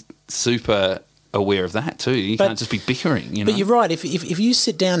be super aware of that too. You can't just be bickering. But you're right. If you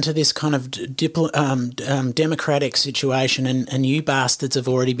sit down to this kind of democratic situation and you bastards have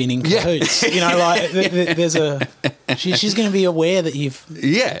already been in cahoots, there's she's going to be aware that you've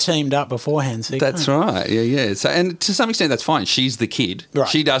teamed up beforehand. So that's right. Yeah. So, and to some extent, that's fine. She's the kid. Right.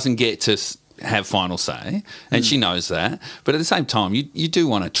 She doesn't get to have final say, and she knows that. But at the same time, you do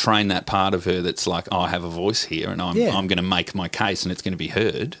want to train that part of her that's like, I have a voice here, and I'm going to make my case, and it's going to be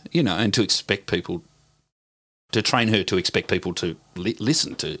heard. And to expect people to train her to expect people to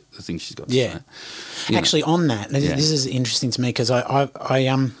listen to the things she's got to say. Actually, on that, this is interesting to me because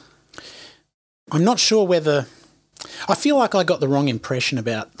I'm not sure whether. I feel like I got the wrong impression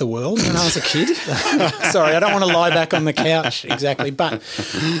about the world when I was a kid. Sorry, I don't want to lie back on the couch exactly, but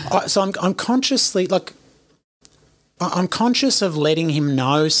I'm consciously I'm conscious of letting him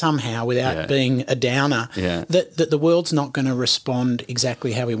know somehow without being a downer that the world's not going to respond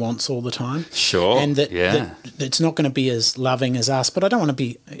exactly how he wants all the time. Sure. And that it's not going to be as loving as us, but I don't want to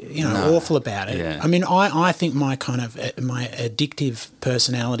be awful about it. Yeah. I mean, I think my kind of my addictive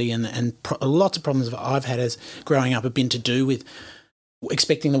personality and lots of problems that I've had as growing up have been to do with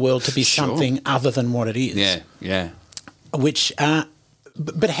expecting the world to be something other than what it is. Yeah, yeah. Which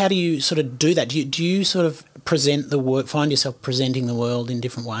but how do you sort of do that? Do you sort of find yourself presenting the world in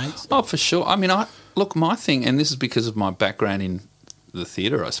different ways? Oh, for sure. I mean, my thing, and this is because of my background in the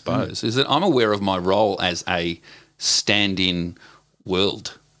theatre, I suppose, is that I'm aware of my role as a stand-in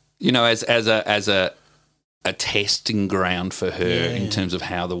world, as a testing ground for her in terms of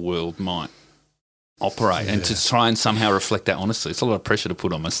how the world might operate and to try and somehow reflect that honestly. It's a lot of pressure to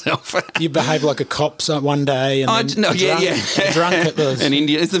put on myself. You behave like a cop one day and drunk at the... In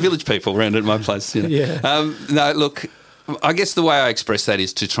India, it's the village people around at my place. No, look, I guess the way I express that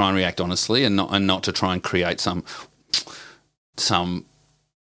is to try and react honestly and not to try and create some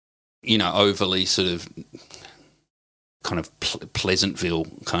overly sort of kind of Pleasantville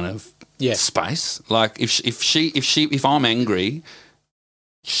kind of space. Like if I'm angry,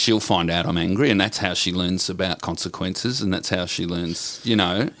 she'll find out I'm angry, and that's how she learns about consequences, and that's how she learns,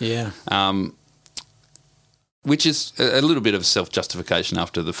 which is a little bit of self-justification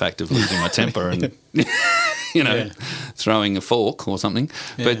after the fact of losing my temper and, throwing a fork or something.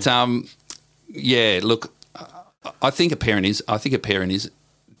 Yeah. But, look, I think a parent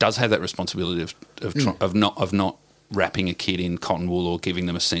does have that responsibility of not wrapping a kid in cotton wool or giving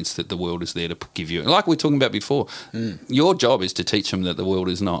them a sense that the world is there to give you. Like we were talking about before, your job is to teach them that the world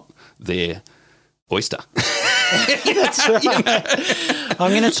is not their oyster. That's right.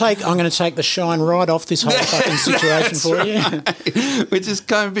 I'm going to take the shine right off this whole fucking situation for you. Which is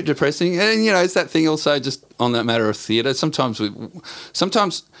kind of a bit depressing. And, it's that thing also just on that matter of theatre. Sometimes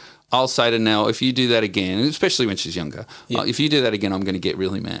I'll say to Nell, if you do that again, especially when she's younger, if you do that again, I'm going to get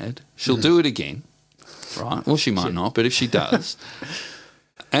really mad. She'll do it again, right? Well, she might not, but if she does...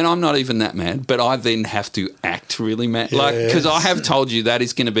 And I'm not even that mad, but I then have to act really mad, because I have told you that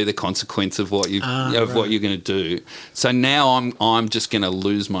is going to be the consequence of what what you're going to do. So now I'm just going to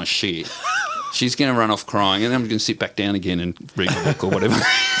lose my shit. She's going to run off crying, and then I'm going to sit back down again and read a book or whatever.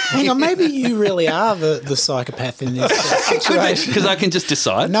 Hang on, maybe you really are the psychopath in this situation. Because I can just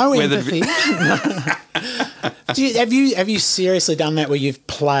decide. No empathy. Have you seriously done that where you've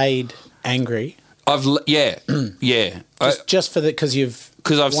played angry? Yeah. Just for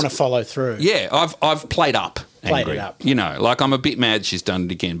because I want to follow through. Yeah, I've played up. Played angry. it up. Like I'm a bit mad she's done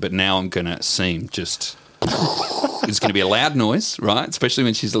it again, but now I'm going to seem just... It's going to be a loud noise, right? Especially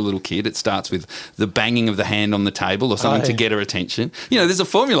when she's a little kid. It starts with the banging of the hand on the table or something to get her attention. There's a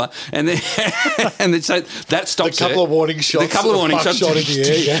formula, and then so that stops a couple of warning shots. A couple of warning shots. Shot in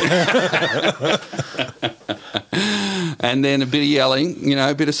the air, and then a bit of yelling,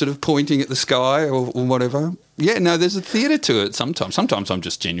 a bit of sort of pointing at the sky or whatever. Yeah, no, there's a theatre to it sometimes. Sometimes I'm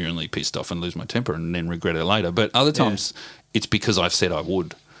just genuinely pissed off and lose my temper and then regret it later. But other times it's because I've said I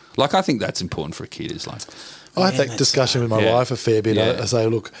would. Like, I think that's important for a kid. Is like, I have that discussion with my wife a fair bit. I say,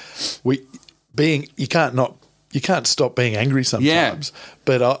 look, you can't stop being angry sometimes.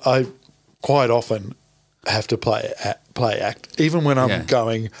 But I quite often have to play act, even when I'm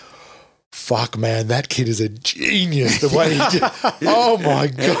going, fuck, man, that kid is a genius. The way he did. Oh, my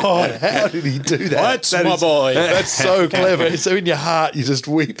God, how did he do that? That's my boy. That's so clever. So in your heart, you're just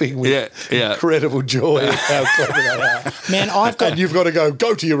weeping with incredible joy at how clever they are. Man, and you've got to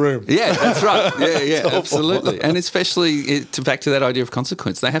go to your room. Yeah, that's right. Yeah, absolutely. And especially back to that idea of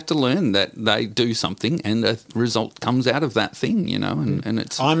consequence. They have to learn that they do something and a result comes out of that thing, and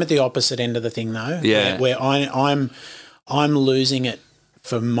it's... I'm at the opposite end of the thing, though. Yeah. Where I'm losing it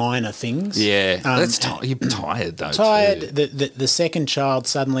for minor things. Yeah, you're tired though. Tired. The second child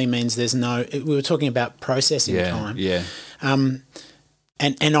suddenly means there's no. We were talking about processing time. Yeah. And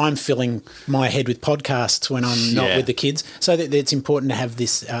I'm filling my head with podcasts when I'm not with the kids. So that it's important to have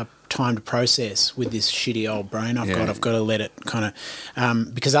this time to process with this shitty old brain I've got. I've got to let it kind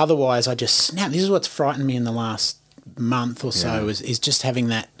of because otherwise I just snap. This is what's frightened me in the last month or so is just having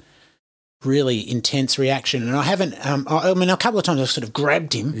that really intense reaction, and I haven't. I mean, a couple of times I've sort of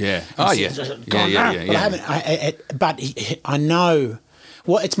grabbed him. Yeah. Oh yeah. But I haven't. But I know.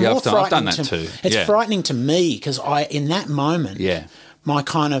 Well, it's more frightening. I've done that too. It's frightening to me because in that moment, my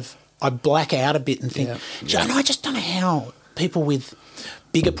kind of I black out a bit and think, and I just don't know how people with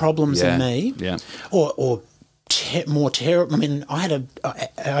bigger problems than me, or more terrible. I mean, I had an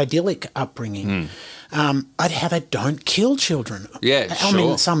idyllic upbringing. How they don't kill children. Yeah, I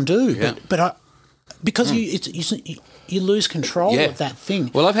mean, some do, but because you lose control of that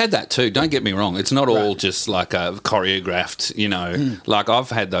thing. Well, I've had that too. Don't get me wrong. It's not all just like a choreographed, Like I've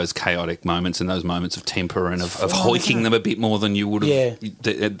had those chaotic moments and those moments of temper and of hoiking them a bit more than you would have,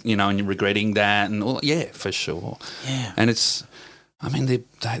 and you're regretting that. And for sure. Yeah. And it's, I mean,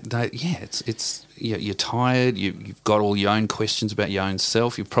 you're tired. You've got all your own questions about your own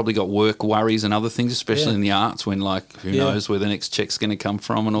self. You've probably got work worries and other things, especially in the arts, when who knows where the next check's going to come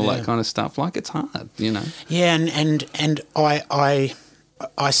from and all that kind of stuff. Like it's hard, Yeah, and I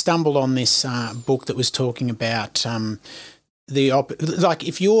stumbled on this book that was talking about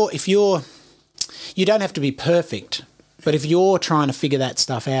if you're you don't have to be perfect. But if you're trying to figure that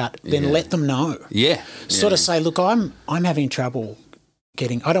stuff out, then let them know. Yeah. Sort of say, look, I'm having trouble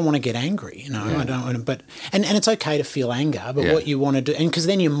I don't want to get angry, I don't want to, but, and it's okay to feel anger, but what you want to do, and because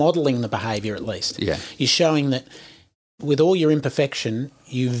then you're modelling the behaviour at least. Yeah. You're showing that with all your imperfection,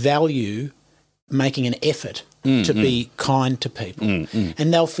 you value making an effort to be kind to people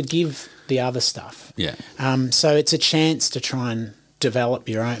and they'll forgive the other stuff. Yeah. So it's a chance to try and develop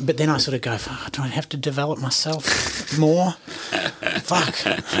your own, but then I sort of go, do I have to develop myself more? Fuck.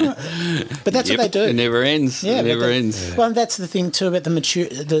 But that's what they do. It never ends. Yeah, it never ends. Yeah. Well, that's the thing too about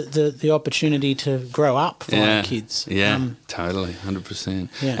the opportunity to grow up for our kids. Yeah, totally, 100%.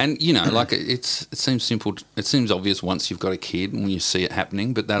 Yeah. And like it seems simple. It seems obvious once you've got a kid and when you see it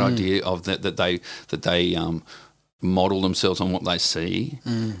happening. But that idea of that they model themselves on what they see,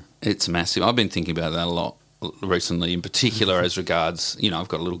 it's massive. I've been thinking about that a lot recently, in particular as regards, I've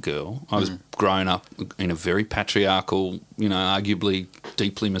got a little girl. I was growing up in a very patriarchal, arguably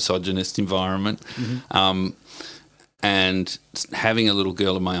deeply misogynist environment. and having a little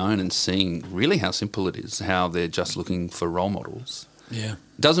girl of my own and seeing really how simple it is, how they're just looking for role models. Yeah.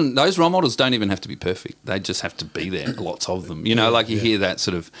 Those role models don't even have to be perfect. They just have to be there, lots of them. You know, like you hear that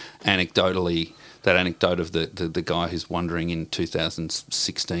sort of anecdotally, that anecdote of the guy who's wondering in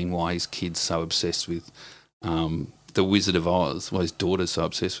 2016 why his kid's so obsessed with The Wizard of Oz, why his daughter's so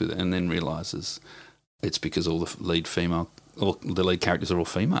obsessed with it, and then realises it's because all the lead characters are all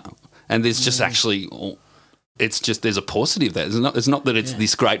female. And there's just actually... It's just there's a paucity of that. It's not that it's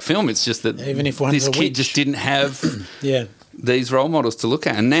this great film. It's just that even if one's this a kid witch. just didn't have these role models to look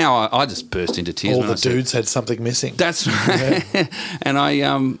at. And now I just burst into tears. All when the I said, dudes had something missing. That's right. And I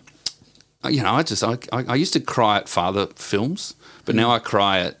used to cry at father films, but now I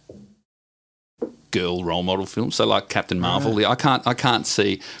cry at girl role model films. So like Captain Marvel, I can't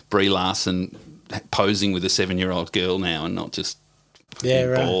see Brie Larson posing with a 7-year-old girl now and not just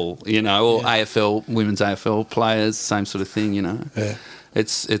ball, you know, or AFL, women's AFL players, same sort of thing, you know. Yeah.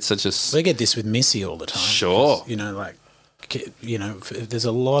 It's such a... We get this with Missy all the time. Sure. Because, you know, like, you know, there's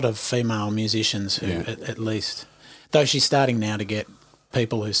a lot of female musicians who, at least, though she's starting now to get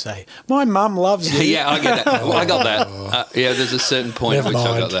people who say, my mum loves you. Yeah, I get that. I got that. There's a certain point at which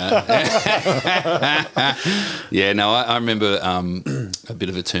I got that. Yeah, no, I remember a bit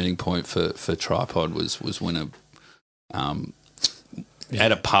of a turning point for Tripod was when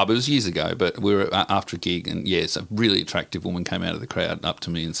at a pub, it was years ago, but we were after a gig, and a really attractive woman came out of the crowd up to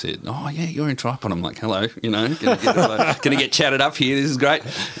me and said, "Oh yeah, you're in Tripod." I'm like, "Hello, you know, gonna get chatted up here. This is great."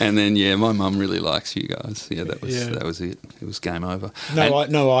 And then my mum really likes you guys. Yeah, that was it. It was game over.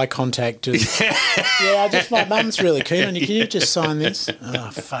 No eye contact. Just my mum's really keen on you. Can you just sign this? Oh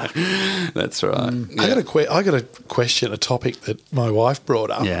fuck. That's right. I got a question, a topic that my wife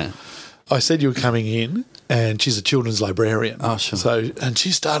brought up. Yeah. I said you were coming in, and she's a children's librarian. Oh, sure. And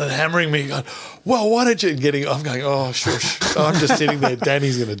she started hammering me, going, "Well, why don't you?" I'm going, "Oh, shush." I'm just sitting there.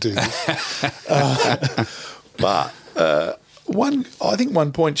 Danny's going to do this. But I think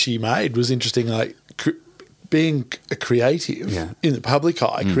one point she made was interesting, like being a creative in the public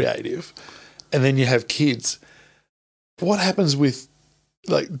eye, creative, and then you have kids. What happens with?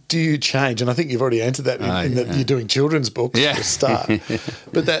 Like, do you change? And I think you've already answered that in that you're doing children's books to start.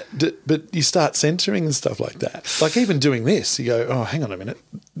 But you start censoring and stuff like that. Like even doing this, you go, oh, hang on a minute.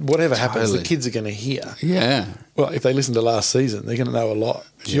 Whatever happens, the kids are going to hear. Yeah. Well, if they listen to last season, they're going to know a lot.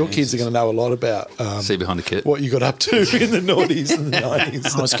 Your kids are going to know a lot about see behind the kit. What you got up to in the noughties and the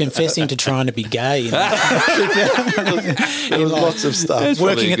 90s. I was confessing to trying to be gay. There was lots of stuff. It's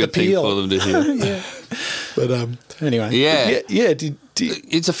working at the peel for them to hear. But anyway,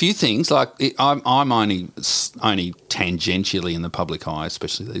 it's a few things. Like I'm only tangentially in the public eye,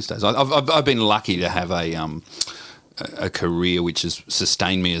 especially these days. I've been lucky to have a career which has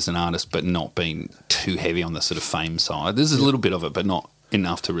sustained me as an artist, but not been too heavy on the sort of fame side. There's a little bit of it, but not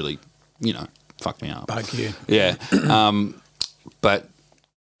enough to really, fuck me up. Bug you. Yeah. But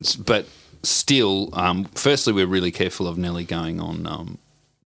still, firstly, we're really careful of Nellie going on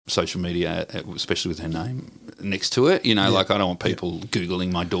social media, especially with her name next to it. Like I don't want people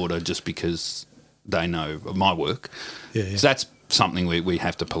Googling my daughter just because they know my work. Yeah. So that's something we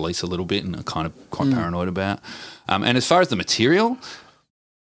have to police a little bit and are kind of quite paranoid about. And as far as the material,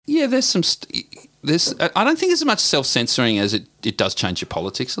 there's some I don't think there's as much self-censoring as it does change your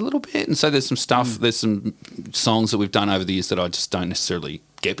politics a little bit. And so there's some stuff, there's some songs that we've done over the years that I just don't necessarily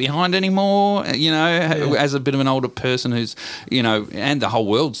get behind anymore, as a bit of an older person who's, and the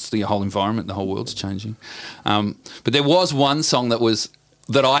whole environment, the whole world's changing. But there was one song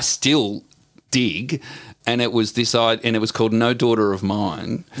that I still dig, and it was and it was called "No Daughter of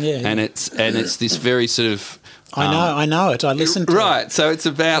Mine." Yeah. And it's this very sort of I know it. I listened to it. Right. So it's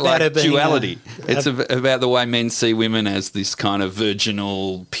about like duality. It's about the way men see women as this kind of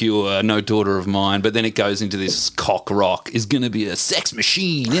virginal, pure, no daughter of mine. But then it goes into this cock rock is going to be a sex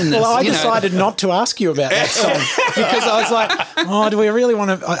machine. Well, I decided not to ask you about that song because I was like, oh, do we really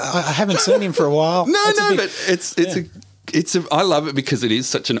want to? I haven't seen him for a while. But I love it because it is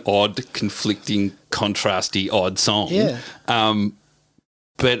such an odd, conflicting, contrasty, odd song. Yeah.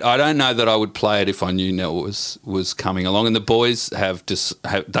 But I don't know that I would play it if I knew Nell was coming along. And the boys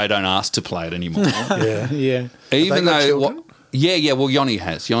they don't ask to play it anymore. Yeah. Even though, well, Yoni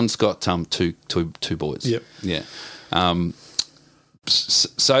has. Yon's got two boys. Yep. Yeah.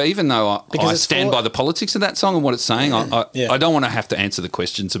 So even though I stand by the politics of that song and what it's saying, I don't want to have to answer the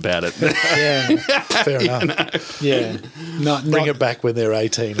questions about it. Yeah. Fair enough. Yeah. Bring it back when they're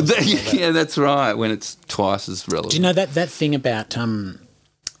 18. Yeah, that's right, when it's twice as relevant. Do you know that thing about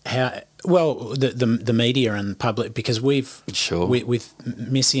how Well, the media and the public, because with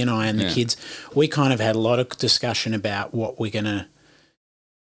Missy and I and the kids, we kind of had a lot of discussion about what we're going to,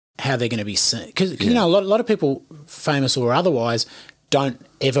 how they're going to be seen. Because, you know, a lot of people, famous or otherwise, don't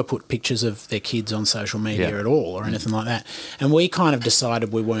ever put pictures of their kids on social media at all or anything like that. And we kind of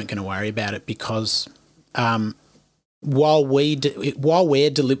decided we weren't going to worry about it because while we're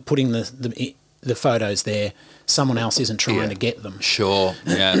putting the photos there, someone else isn't trying to get them. Sure,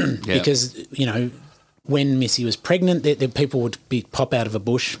 yeah. Because, you know, when Missy was pregnant, the people would pop out of a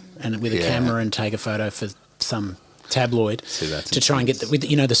bush and with a camera and take a photo for some tabloid to try and get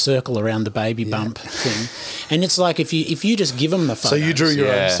the circle around the baby bump thing. And it's like if you just give them the photos. So you drew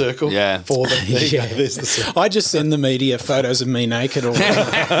your own circle for them. There you go. There's the circle. I just send the media photos of me naked all the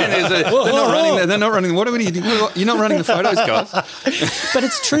time. They're not running. What are you doing? You're not running the photos, guys. But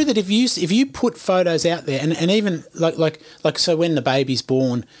it's true that if you put photos out there, and even like so when the baby's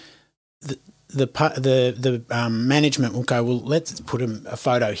born, the management will go, well, let's put a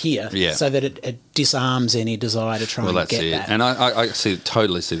photo here so that it disarms any desire to try and get that. And I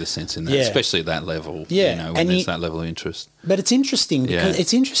totally see the sense in that, especially at that level, you know, when there's that level of interest. But it's interesting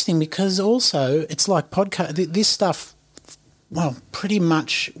because also it's like podcast, this stuff, well, pretty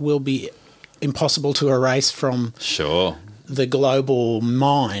much will be impossible to erase from the global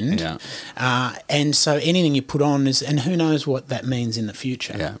mind, and so anything you put on is, and who knows what that means in the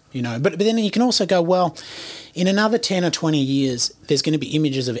future, you know. But then you can also go, well, in another 10 or 20 years, there's going to be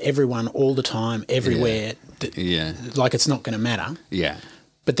images of everyone all the time, everywhere. Like it's not going to matter. Yeah.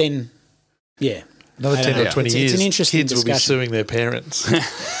 But then, another 10 or 20 years, it's an interesting kids will be suing their parents,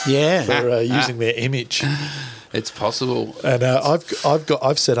 for using their image. It's possible. And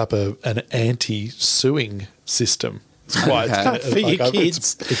I've set up an anti-suing system. It's quite for your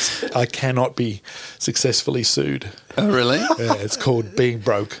kids. I cannot be successfully sued. Oh, really? Yeah, it's called being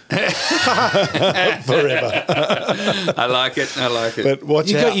broke forever. I like it. But watch out.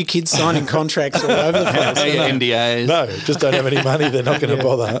 You've got your kids signing contracts all over the place. NDAs. No, just don't have any money. They're not going to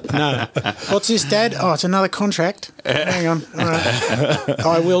bother. No. What's this, Dad? Oh, it's another contract. Hang on. All right.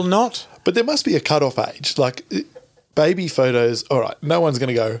 I will not. But there must be a cut-off age. Like baby photos, all right, no one's going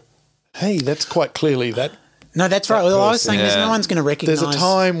to go, hey, that's quite clearly that. No, that's right. Well, I was saying no one's going to recognise. There's a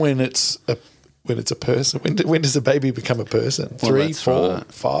time when it's a person. When does a baby become a person? 3, 4,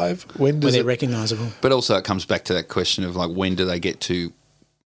 5? When they're recognisable? But also it comes back to that question of like when do they get to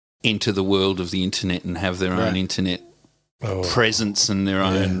enter the world of the internet and have their own internet presence and their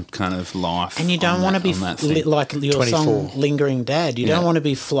own kind of life. And you don't want to be like your 24. Song Lingering Dad. You don't want to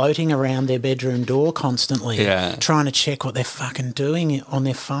be floating around their bedroom door constantly trying to check what they're fucking doing on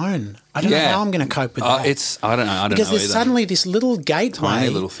their phone. I don't know how I'm going to cope with that. I don't know. Because there's suddenly this little gateway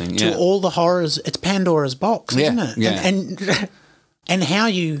to all the horrors. It's Pandora's box, isn't it? Yeah. And how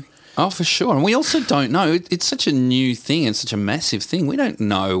you... Oh, for sure. And we also don't know. It's such a new thing and such a massive thing. We don't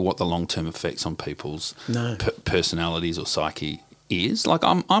know what the long-term effects on people's personalities or psyche is. Like,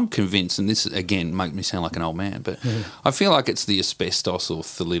 I'm convinced, and this, again, makes me sound like an old man, but I feel like it's the asbestos or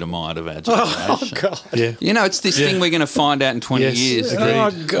thalidomide of our generation. Oh, God. Yeah. You know, it's this thing we're going to find out in 20 years. Agreed.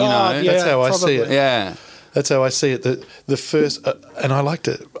 Oh, God. You know? That's how I see it. Yeah. That's how I see it. The first, and I like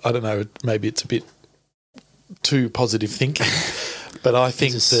to, I don't know, maybe it's a bit too positive thinking. But I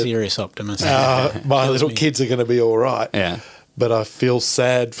think he's a serious optimist. My little kids are going to be all right. Yeah. But I feel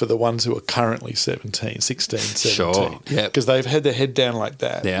sad for the ones who are currently 16, 17. Sure. Yeah. Because they've had their head down like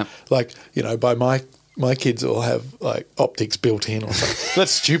that. Yeah. Like, you know, by my kids will have like optics built in or something.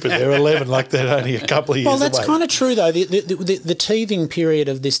 That's stupid. They're 11, like they're only a couple of years away. Well, that's kind of true though. The teething period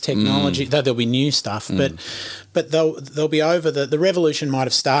of this technology, though there'll be new stuff, but they'll be over. The revolution might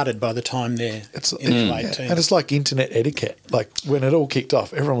have started by the time they're in their late teens. And it's like internet etiquette. Like when it all kicked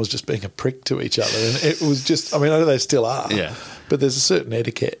off, everyone was just being a prick to each other, and it was just. I mean, I know they still are. Yeah. But there's a certain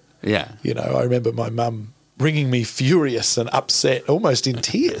etiquette. Yeah. You know, I remember my mum ringing me furious and upset, almost in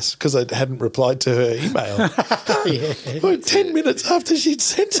tears, because I hadn't replied to her email. 10 minutes after she'd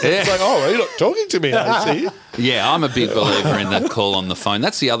sent it. It's like, oh, you're not talking to me, I see. Yeah, I'm a big believer in that call on the phone.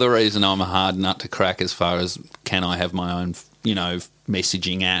 That's the other reason I'm a hard nut to crack as far as can I have my own, you know,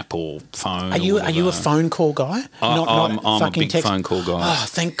 messaging app or phone. Are you a phone call guy? I'm a big text. Phone call guy. Oh,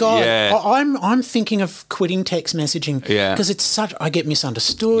 thank God. Yeah. I'm thinking of quitting text messaging because it's such. I get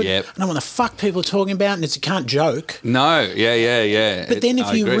misunderstood. Yep. I don't know what the fuck people are talking about, and you can't joke. No. Yeah. But then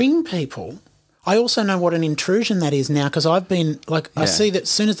if you ring people, I also know what an intrusion that is now because I've been like, I see that as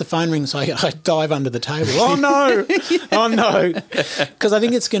soon as the phone rings, I dive under the table. Oh no, oh no, because I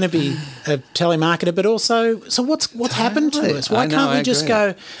think it's going to be a telemarketer, but also, so what's happened to us? Why can't we just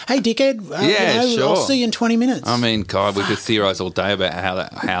go, hey dickhead, Sure. I'll see you in 20 minutes? I mean, God, we could theorise all day about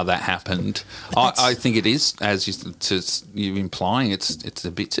how that happened. I think it is, as you're implying, it's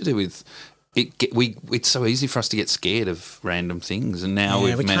a bit to do with. It's so easy for us to get scared of random things, and now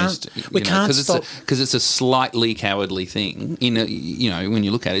we've managed. Because it's a slightly cowardly thing. When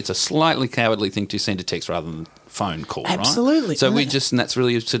you look at it, it's a slightly cowardly thing to send a text rather than phone call. Absolutely. Right? So and that's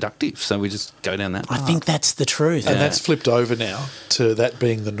really seductive. So we just go down that path. I think that's the truth, and that's flipped over now to that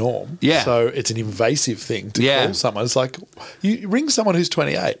being the norm. Yeah. So it's an invasive thing to call someone. It's like you ring someone who's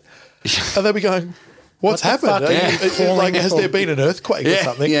 28, and they'll be going, What's happened? Has there been an earthquake or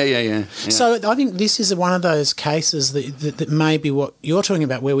something? Yeah. So I think this is one of those cases that may be what you're talking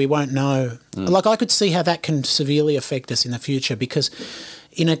about, where we won't know. Like, I could see how that can severely affect us in the future, because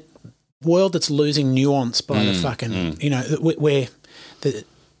in a world that's losing nuance by the fucking, where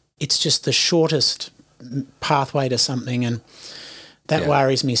it's just the shortest pathway to something, and that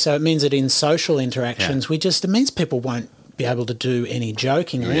worries me. So it means that in social interactions, it means people won't be able to do any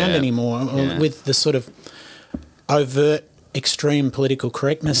joking around anymore with the sort of overt extreme political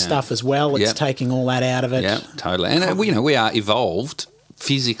correctness stuff as well. It's taking all that out of it. Yeah, totally. And we are evolved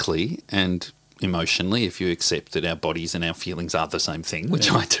physically and emotionally, if you accept that our bodies and our feelings are the same thing,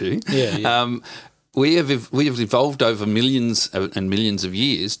 which I do. We have evolved over millions and millions of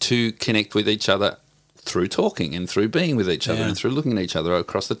years to connect with each other through talking and through being with each other and through looking at each other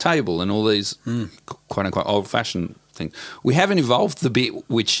across the table and all these quote-unquote old-fashioned things. We haven't evolved the bit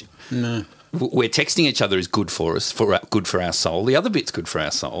which where texting each other is good for us, good for our soul. The other bit's good for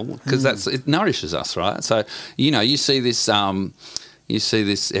our soul because it nourishes us, right? So, you see this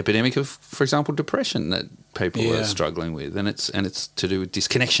epidemic of, for example, depression that people are struggling with, and it's to do with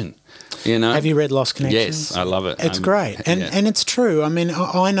disconnection. Have you read Lost Connections? Yes, I love it. It's great, and it's true. I mean,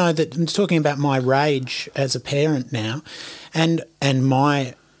 I know that I'm talking about my rage as a parent now, and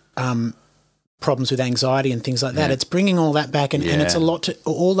my problems with anxiety and things like that. It's bringing all that back, and it's a lot to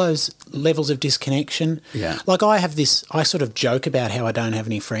all those levels of disconnection. Yeah, like I sort of joke about how I don't have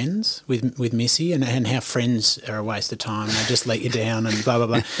any friends with Missy, and how friends are a waste of time and they just let you down and blah blah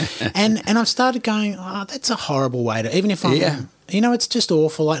blah. and I've started going, that's a horrible way to, even if I'm. It's just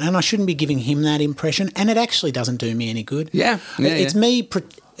awful, and I shouldn't be giving him that impression, and it actually doesn't do me any good. It's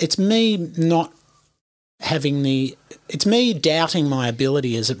me not having it's me doubting my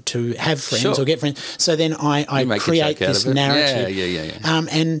ability to have friends or get friends. So then I create this narrative.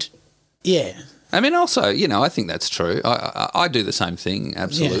 I mean, also, I think that's true. I do the same thing,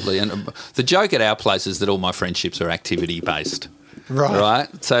 absolutely. Yeah. And the joke at our place is that all my friendships are activity-based. Right.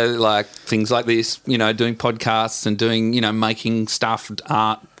 So, like, things like this, doing podcasts and doing, making stuff,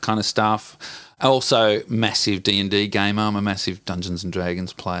 art kind of stuff. Also, massive D&D gamer. I'm a massive Dungeons &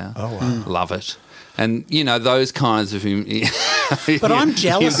 Dragons player. Oh, wow. Love it. And, those kinds of... But I'm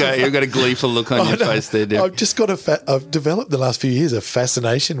jealous. You've got a gleeful look on your face there, Derek. I've just got I've developed the last few years a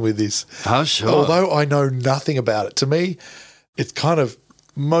fascination with this. Oh, sure. Although I know nothing about it. To me, it's kind of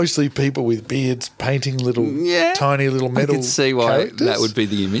mostly people with beards painting tiny little metal. I can see why characters. That would be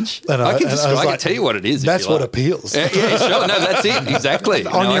the image. And I can tell you what it is. That's what appeals. Yeah, sure. No, that's it. Exactly.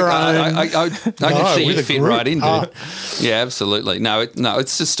 On your own. I can see you fit right in, dude. Yeah, absolutely. No,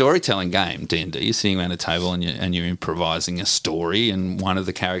 it's a storytelling game, D&D. You're sitting around a table and you're improvising a story, and one of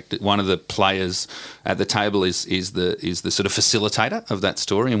the players at the table is the sort of facilitator of that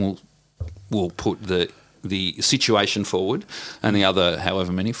story, and we'll put the situation forward, and the other,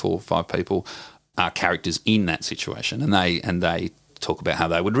 however many, 4 or 5 people, are characters in that situation, and they talk about how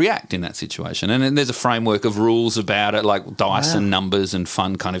they would react in that situation. And then there's a framework of rules about it, like dice and numbers and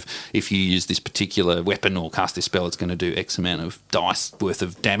fun kind of, if you use this particular weapon or cast this spell, it's going to do X amount of dice worth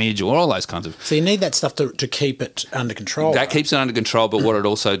of damage, or all those kinds of... So you need that stuff to keep it under control. That keeps it under control, but what it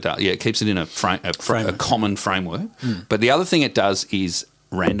also does, it keeps it in a common framework. But the other thing it does is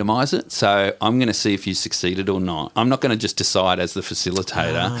randomise it. So I'm going to see if you succeeded or not. I'm not going to just decide as the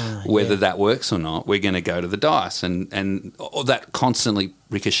facilitator whether that works or not. We're going to go to the dice, and that constantly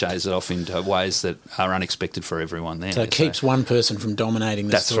ricochets it off into ways that are unexpected for everyone there. So it keeps one person from dominating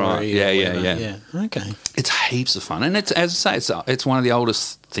the story. That's right. Yeah. Okay. It's heaps of fun, and it's, as I say, it's one of the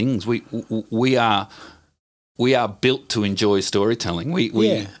oldest things. We we are built to enjoy storytelling.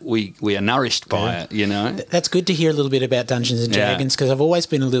 We are nourished by it, you know. That's good to hear a little bit about Dungeons and Dragons, because I've always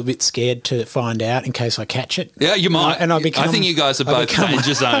been a little bit scared to find out in case I catch it. Yeah, you might. And I think you guys are both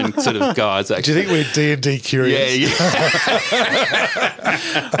danger zone sort of guys. Actually, Do you think we're D&D curious? Yeah.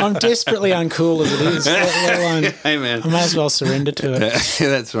 I'm desperately uncool as it is. Let alone, Hey, man. I may as well surrender to it. Yeah,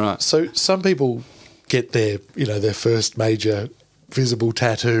 that's right. So some people get their first major visible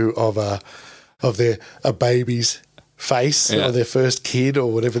tattoo of a baby's face or their first kid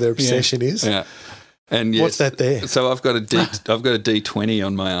or whatever their obsession is. Yeah. And yes, What's that there? So I've got a D20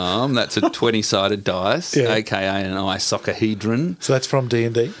 on my arm. That's a 20-sided dice, aka an icosahedron. So that's from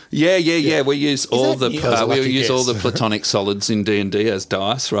D&D? Yeah. We use all that the you? That was a lucky guess. all the platonic solids in D&D as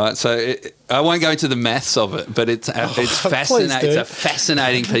dice, right? So I won't go into the maths of it, but it's fascinating. do. It's a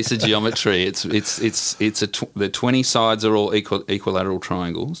fascinating piece of geometry. The 20 sides are all equilateral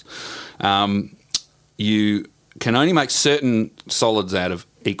triangles. You can only make certain solids out of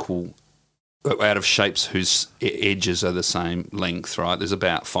shapes whose edges are the same length, right? There's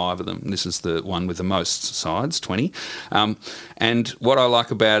about 5 of them. This is the one with the most sides, 20. And what I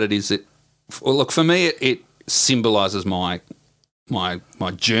like about it is that, for me, it symbolises my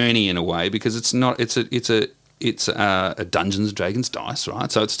journey in a way, because it's a Dungeons and Dragons dice,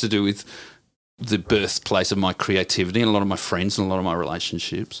 right? So it's to do with the birthplace of my creativity and a lot of my friends and a lot of my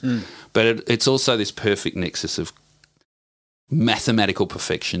relationships. But it's also this perfect nexus of mathematical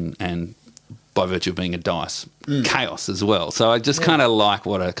perfection and, by virtue of being a dice, chaos as well. So I just kind of like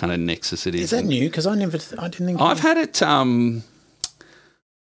what a kind of nexus it is. Is that new? Because I didn't think... I've had it,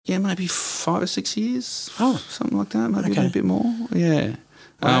 maybe 5 or 6 years. Oh. Something like that, maybe a little bit more. Yeah.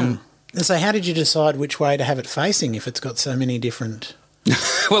 And so how did you decide which way to have it facing if it's got so many different...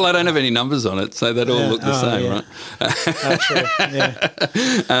 Well, I don't have any numbers on it, so they all look the same, right? True. Yeah.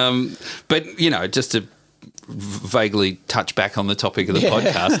 But, just to vaguely touch back on the topic of the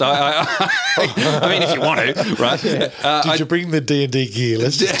podcast, I mean, if you want to, right? Did you bring the D&D gear?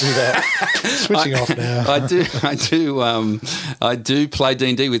 Let's just do that. Switching off now. I do play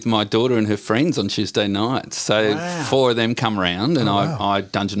D&D with my daughter and her friends on Tuesday nights. So 4 of them come around, and I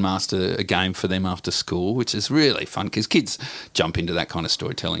dungeon master a game for them after school, which is really fun because kids jump into that kind of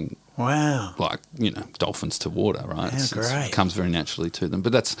storytelling. Wow. Like, dolphins to water, right? Yeah, great. It comes very naturally to them.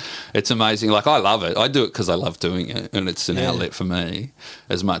 But it's amazing. Like, I love it. I do it because I love doing it, and it's an outlet for me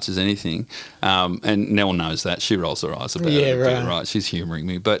as much as anything. And Nell knows that. She rolls her eyes about it a bit, right? She's humouring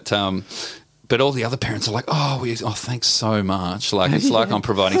me. But all the other parents are like, thanks so much. Like, it's like I'm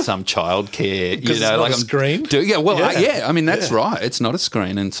providing some childcare, It's not like a screen? I mean, that's right. It's not a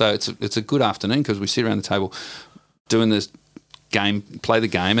screen. And so it's a good afternoon because we sit around the table doing this game, play the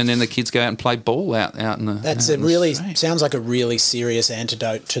game, and then the kids go out and play ball out in the. That's sounds like a really serious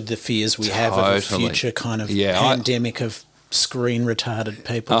antidote to the fears we have of a future kind of pandemic of screen retarded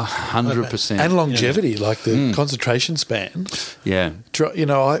people. 100%. And longevity, like the concentration span. Yeah.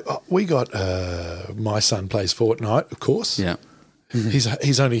 We got my son plays Fortnite, of course. Yeah.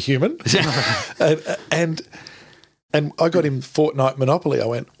 He's only human, and I got him Fortnite Monopoly. I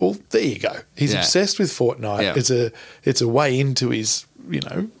went, well, there you go. He's obsessed with Fortnite. Yeah. It's a way into his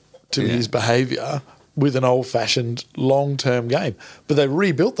his behaviour with an old-fashioned long-term game. But they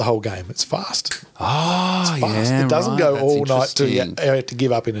rebuilt the whole game. It's fast. Oh, it's fast. yeah, It doesn't go That's all night till you interesting. have to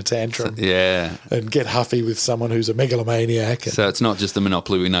give up in a tantrum. Yeah. And get huffy with someone who's a megalomaniac. So it's not just the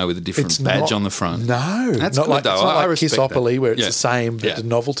Monopoly we know with a different badge on the front. No. That's not good, like, though. It's not I like respect Kissopoly that. where it's Yeah. the same but Yeah. a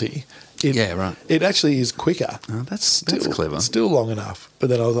novelty. Right. It actually is quicker. Oh, that's clever. Still long enough. But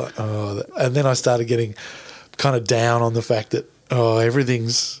then I was like, and then I started getting kind of down on the fact that,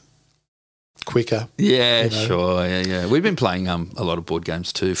 everything's quicker. Yeah, sure. Yeah. We've been playing a lot of board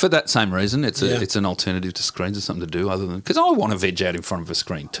games too for that same reason. It's an alternative to screens. It's something to do other than because I want to veg out in front of a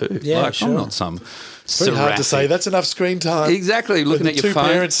screen too. Yeah, I'm not some. It's very hard to say that's enough screen time. Exactly, looking When at your two phone.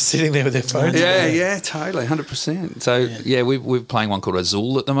 parents are sitting there with their phones. Yeah, totally, 100%. So we're playing one called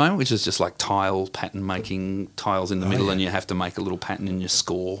Azul at the moment, which is just like pattern making tiles in the middle, and you have to make a little pattern in your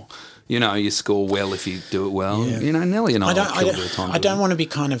score. You score well if you do it well. Yeah. Nelly and I kill a bit of time. I don't want to be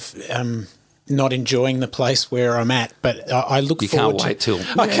kind of not enjoying the place where I'm at, but I look You forward can't wait to...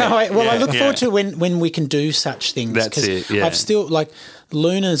 till... I can't wait. Well, I look Yeah. forward to when we can do such things. That's 'cause it, yeah. I've still,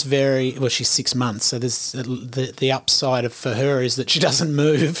 Luna's she's 6 months, so there's the upside for her is that she doesn't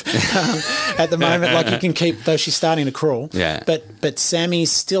move at the moment. Like you can keep, though she's starting to crawl. Yeah. But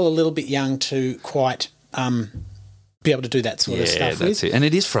Sammy's still a little bit young to quite... be able to do that sort of stuff. Yeah, that's it. And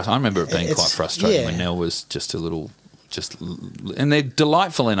it is frustrating. I remember it being It's- quite frustrating yeah. when Nell was just a little and they're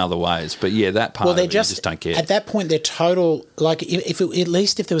delightful in other ways. But yeah, that part Well, of they're it, you just don't get. at that point. They're total. Like at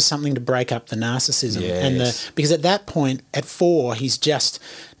least if there was something to break up the narcissism Yes. because at that point at 4 he's just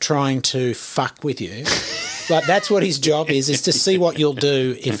trying to fuck with you. Like that's what his job is to see what you'll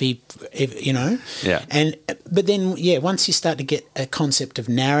do if you know. Yeah. But then once you start to get a concept of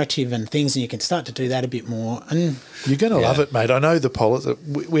narrative and things, and you can start to do that a bit more. And You're going to love it, mate. I know the policy.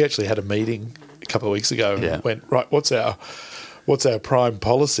 We actually had a meeting a couple of weeks ago and went, right, what's our prime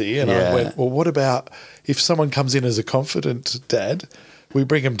policy? And I went, well, what about if someone comes in as a confident dad, we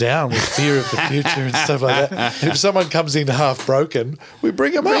bring them down with fear of the future and stuff like that. And if someone comes in half broken, we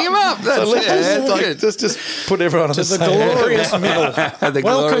bring them up. Bring 'em up. That's So let's it. just, That's just put everyone on the the same glorious middle. The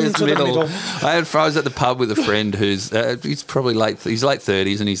Welcome glorious to the middle. I was at the pub with a friend who's he's probably he's late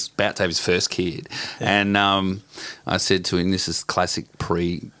 30s and he's about to have his first kid. And I said to him, this is classic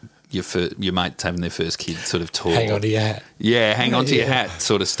your mate's having their first kid sort of talk. Hang on to your hat. Yeah, hang on to your hat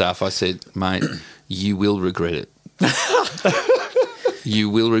sort of stuff. I said, mate, you will regret it.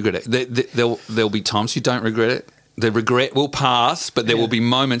 You will regret it. There'll be times you don't regret it. The regret will pass, but there will be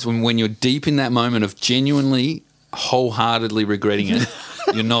moments when you're deep in that moment of genuinely, wholeheartedly regretting it.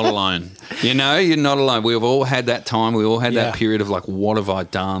 You're not alone. You know, you're not alone. We've all had that time. We all had that period of like, what have I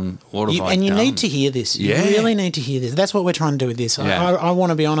done? What have I done? And you need to hear this. You really need to hear this. That's what we're trying to do with this. Yeah. I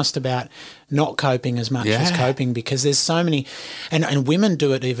want to be honest about not coping as much as coping, because there's so many, and women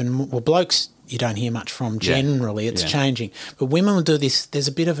do it even more. Well, blokes you don't hear much from generally. It's changing. But women will do this. There's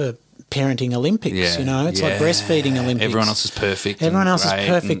a bit of a parenting Olympics, you know. It's like breastfeeding Olympics. Everyone else is perfect. Everyone else is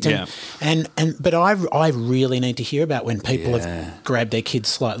perfect. But I really need to hear about when people have grabbed their kids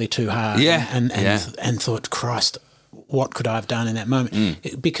slightly too hard and thought, Christ, what could I have done in that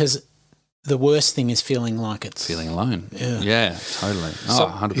moment? Because the worst thing is feeling like it's... Feeling alone. Yeah, totally.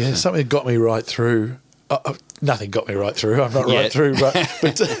 100%. Yeah, something got me right through. Nothing got me right through. I'm not right through,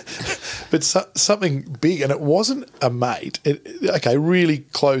 but something big, and it wasn't a mate. Really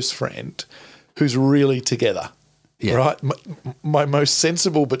close friend who's really together, right? My most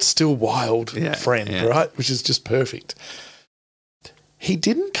sensible but still wild friend, right? Which is just perfect. He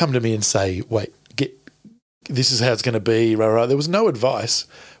didn't come to me and say, "Wait, this is how it's going to be." Right? There was no advice.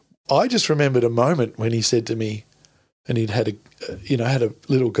 I just remembered a moment when he said to me, and he'd had a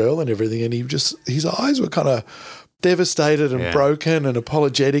little girl and everything, and his eyes were kind of devastated and broken and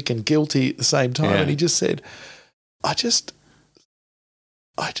apologetic and guilty at the same time. And he just said, I just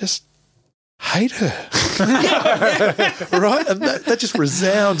hate her. Right? And that just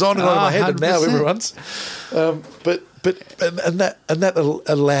resounds on and on in my head, 100%. And now everyone's but that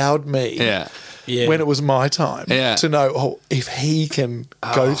allowed me when it was my time to know, if he can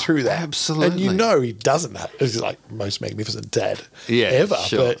go through that. Absolutely. And he doesn't have, he's like most magnificent dad ever.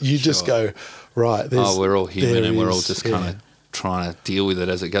 Sure, but you just go, right, we're all human and we're all just kind of trying to deal with it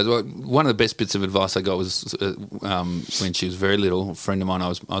as it goes. Well, one of the best bits of advice I got was when she was very little, a friend of mine I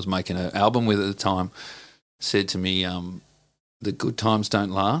was making an album with at the time said to me, the good times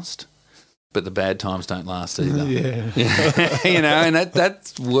don't last, but the bad times don't last either. And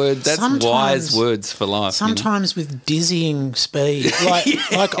that's wise words for life. Sometimes with dizzying speed.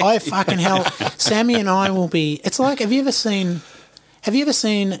 Like I fucking hell, Sammy and I will be, it's like, have you ever seen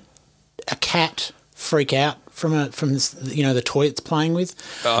a cat freak out from the toy it's playing with?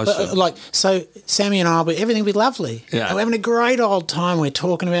 Sure. So Sammy and I, everything will be lovely. Yeah. We're having a great old time. We're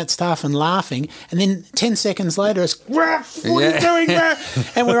talking about stuff and laughing, and then 10 seconds later, it's, what are you doing,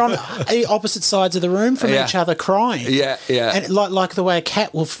 Raph? And we're on the opposite sides of the room from each other crying. Yeah. And like the way a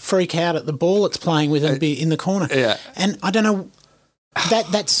cat will freak out at the ball it's playing with and be in the corner. Yeah. And I don't know,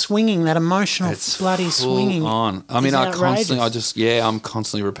 that swinging, that emotional bloody swinging. On. I mean, I'm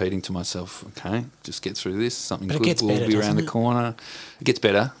constantly repeating to myself, okay, just get through this. Something good will be around the corner. It gets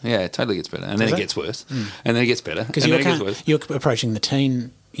better. Yeah, it totally gets better. And then it gets worse. And then it gets better. Because you're approaching the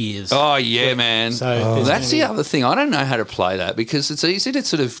teen years. Oh, yeah, man. So that's the other thing. I don't know how to play that, because it's easy to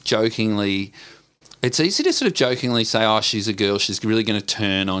sort of jokingly say, oh, she's a girl, she's really going to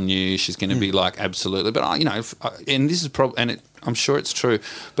turn on you, she's going to be like, absolutely. But, and this is probably, I'm sure it's true,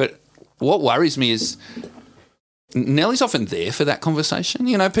 but what worries me is Nellie's often there for that conversation.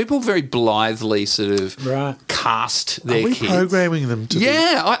 People very blithely sort of cast their kids. Are we programming them to be?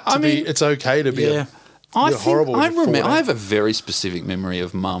 I mean, it's okay to be horrible. I have a very specific memory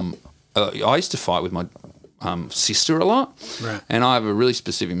of Mum. I used to fight with my sister a lot, and I have a really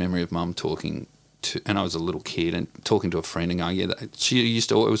specific memory of Mum talking to, and I was a little kid and talking to a friend and going, she used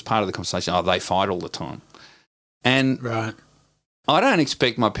to. It was part of the conversation. Oh, they fight all the time, and I don't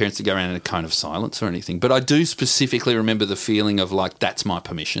expect my parents to go around in a cone of silence or anything, but I do specifically remember the feeling of like, that's my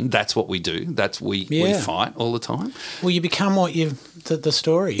permission. That's what we do. We fight all the time. Well, you become what the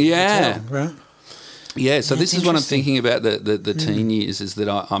story. Yeah. You tell, right? Yeah, so That's this is what I'm interesting. thinking about the teen years, is that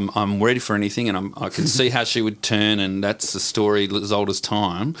I'm ready for anything, and I can see how she would turn, and that's the story as old as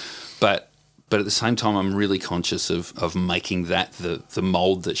time. But at the same time, I'm really conscious of making that the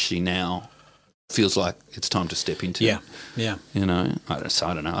mould that she now feels like it's time to step into. Yeah. You know, I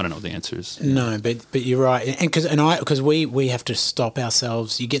don't know. I don't know what the answer is. No, but you're right, and because we have to stop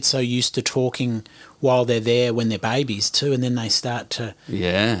ourselves. You get so used to talking while they're there when they're babies too, and then they start to.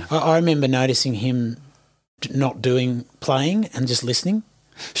 Yeah. I remember noticing him not playing and just listening.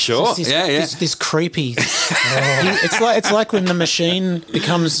 Sure. This creepy. It's like when the machine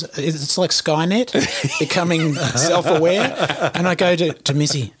becomes. It's like Skynet becoming self-aware, and I go to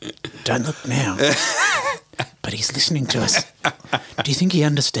Missy, don't look now. But he's listening to us. Do you think he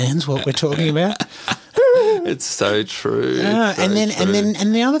understands what we're talking about? It's so true. And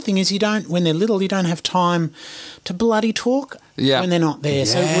the other thing is, when they're little, you don't have time to bloody talk when they're not there.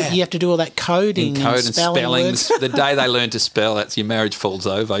 So you have to do all that coding and spelling words. The day they learn to spell, that's your marriage falls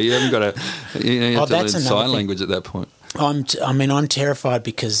over. You haven't got to. You have to learn sign language at that point. I'm terrified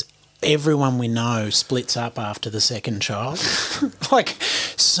because everyone we know splits up after the second child. Like,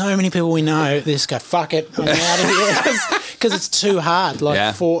 so many people we know, they just go, fuck it, I'm out of here, because it's too hard.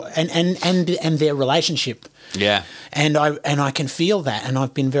 And their relationship. Yeah. And I can feel that, and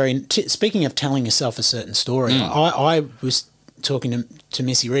I've been speaking of telling yourself a certain story, I was talking to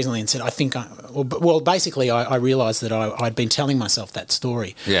Missy recently and said, basically I realised that I'd been telling myself that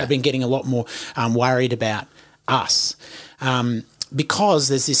story. Yeah. I've been getting a lot more worried about us. Because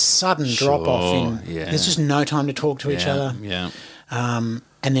there's this sudden drop-off there's just no time to talk to each other. Yeah. And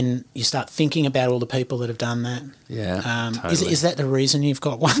then you start thinking about all the people that have done that. Yeah, totally. Is that the reason you've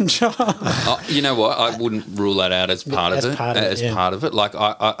got one child? You know what? I wouldn't rule that out as part of it. Like,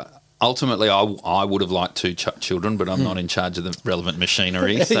 ultimately, I would have liked two children, but I'm not in charge of the relevant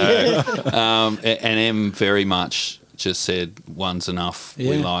machinery. So, and Em very much just said, one's enough.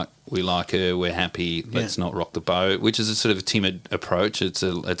 Yeah. We like her. We're happy. Let's not rock the boat. Which is a sort of a timid approach. It's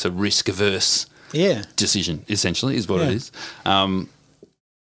a risk averse decision. Essentially, is what it is.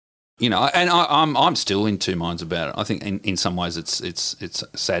 You know, and I'm still in two minds about it. I think in some ways it's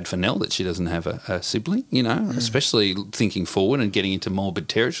sad for Nell that she doesn't have a sibling. You know, especially thinking forward and getting into morbid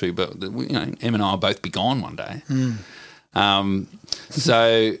territory. But you know, Em and I will both be gone one day.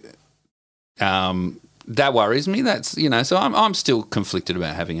 That worries me. That's, you know, so I'm still conflicted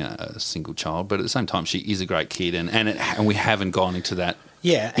about having a single child, but at the same time, she is a great kid, and we haven't gone into that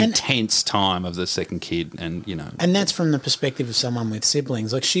intense time of the second kid, and you know, and that's from the perspective of someone with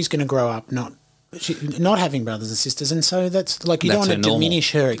siblings. Like, she's going to grow up not having brothers and sisters, and so that's like, you don't want to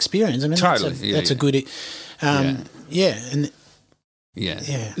diminish her experience. I mean, totally, that's a good, and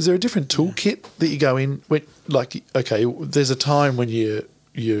Is there a different toolkit that you go in when, like, okay, there's a time when you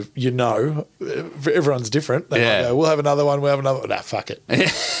know, everyone's different. They might go, we'll have another one, nah, fuck it.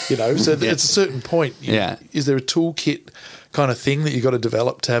 You know, so at a certain point, is there a toolkit kind of thing that you got to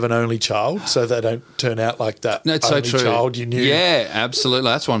develop to have an only child so they don't turn out like that only child you knew? Yeah, absolutely.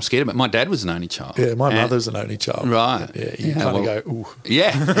 That's why I'm scared of it. My dad was an only child. Yeah, my mother's an only child. Right. Yeah, you kind of go, ooh.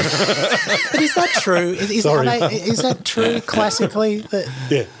 Yeah. But is that true? Is that true classically?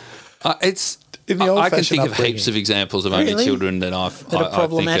 It's... In the I can think of heaps of examples of only children that I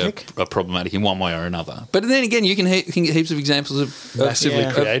problematic? are problematic in one way or another. But then again, you can get heaps of examples of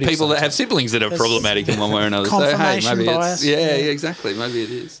Massively creative people that have siblings that are problematic in one way or another. Confirmation maybe bias. Exactly. Maybe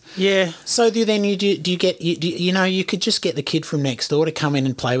it is. Yeah. So do you get you could just get the kid from next door to come in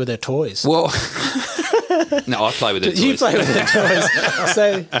and play with her toys. Well. No, I play with it. You play with the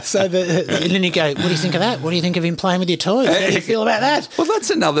toys. And then you go, what do you think of that? What do you think of him playing with your toys? How do you feel about that? Well, that's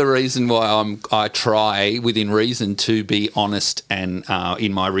another reason why I try within reason to be honest and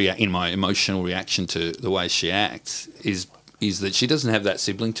in my emotional reaction to the way she acts is that she doesn't have that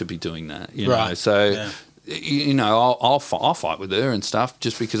sibling to be doing that. You know? So you know, I'll fight with her and stuff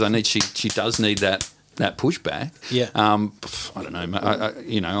just because she does need that pushback. Yeah. I don't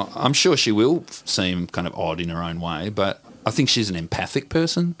know. I'm sure she will seem kind of odd in her own way, but I think she's an empathic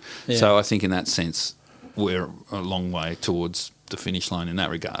person. Yeah. So I think in that sense, we're a long way towards the finish line in that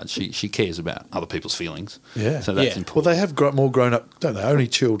regard. She cares about other people's feelings. Yeah. So that's important. Well, they have more grown up, don't they? Only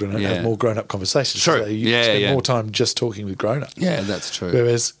children have more grown up conversations. True. So you spend more time just talking with grown ups. Yeah, that's true.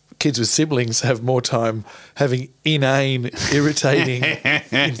 Whereas kids with siblings have more time having inane, irritating,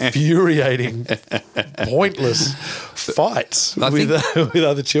 infuriating, pointless fights I with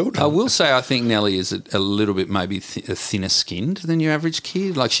other children. I will say I think Nellie is a little bit maybe thinner skinned than your average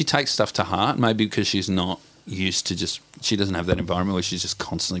kid. Like she takes stuff to heart, maybe because she's not used to she doesn't have that environment where she's just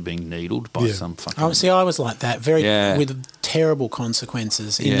constantly being needled by some fucking... Oh, see, I was like that, with terrible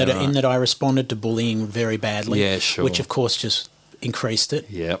consequences in that I responded to bullying very badly, which of course just increased it.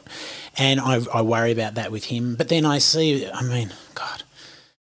 Yep. And I worry about that with him. But then I see, I mean, God,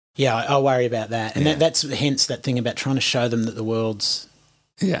 yeah, I worry about that. And that's hence that thing about trying to show them that the world's...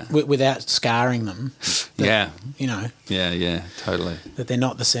 Yeah. Without scarring them. That, you know. Yeah, totally. That they're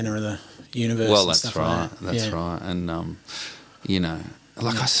not the centre of the universe. Well, and that's stuff right. Like that. That's right. And, you know,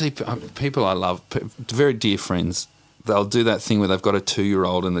 like I see people I love, very dear friends, they'll do that thing where they've got a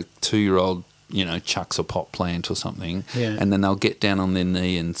 2-year-old and the 2-year-old, you know, chucks a pot plant or something, and then they'll get down on their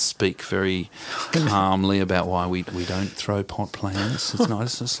knee and speak very calmly about why we don't throw pot plants. It's not.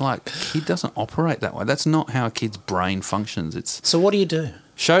 It's just like a kid doesn't operate that way. That's not how a kid's brain functions. It's so. What do you do?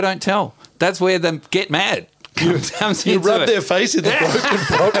 Show don't tell. That's where they get mad. You rub their face in the broken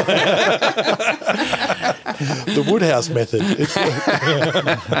pot. The Woodhouse method.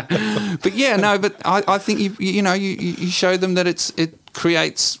 But I think you show them that it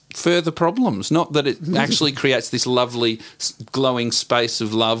creates further problems, not that it actually creates this lovely glowing space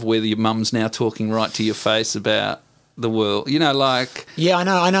of love where your mum's now talking right to your face about the world. You know, like... Yeah, I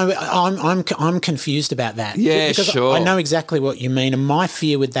know. I'm confused about that. Yeah, because sure. I know exactly what you mean, and my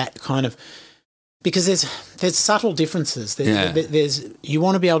fear with that kind of... Because there's subtle differences. There's you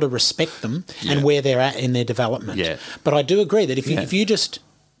want to be able to respect them and where they're at in their development. Yeah. But I do agree that if you just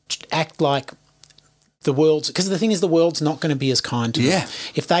act like the world's... Because the thing is, the world's not going to be as kind to them.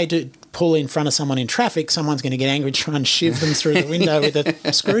 If they do pull in front of someone in traffic, someone's going to get angry and try and shiv them through the window with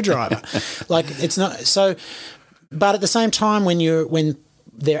a screwdriver. Like, it's not... So... But at the same time, when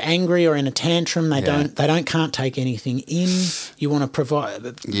they're angry or in a tantrum, they can't take anything in. You want to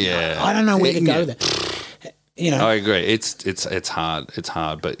provide. Yeah, I don't know where to go there. You know, I agree. It's hard. It's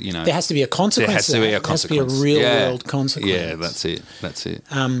hard, but you know, there has to be a consequence. There has to be a consequence. There has to be a real world consequence. Yeah, that's it.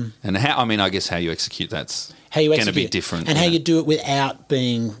 And how? I mean, I guess how you execute that's going to be different, and how you do it without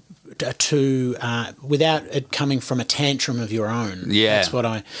being without it coming from a tantrum of your own. Yeah, that's what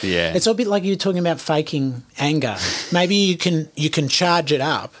I. Yeah, it's a bit like you were talking about faking anger. Maybe you can charge it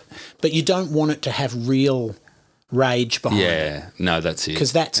up, but you don't want it to have real rage behind it. Yeah, no, that's it.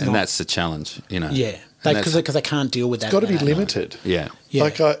 Because that's the challenge. You know. Yeah, because they can't deal with that. It's got to be limited. Yeah.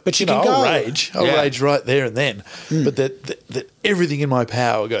 Like but you can I'll rage right there and then. But that everything in my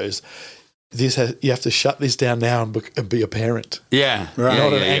power goes. You have to shut this down now and be a parent. Yeah, right.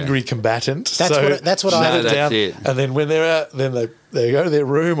 Not an angry combatant. That's what I shut it down. It. And then when they're out, then they go to their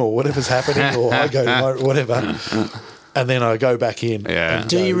room or whatever's happening, or I go to my whatever, and then I go back in. Yeah. And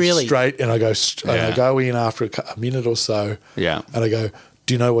do you really straight? And I go and I go in after a minute or so. Yeah. And I go,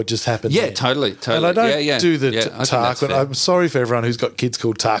 do you know what just happened? Yeah, there? totally. And I don't do the Tarquin. I'm sorry for everyone who's got kids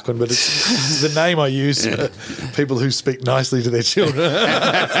called Tarquin, but it's the name I use for people who speak nicely to their children.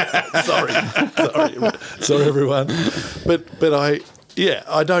 sorry, everyone. But I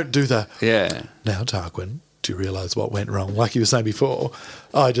don't do the now Tarquin. Do you realise what went wrong? Like you were saying before,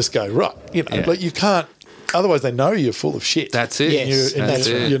 I just go right. You know, but you can't. Otherwise, they know you're full of shit. That's it. Yes,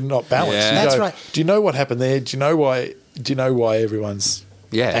 you're not balanced. Yeah. That's right. Do you know what happened there? Do you know why everyone's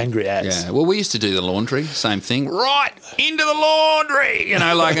angry as? Yeah. Well, we used to do the laundry, same thing. Right into the laundry, you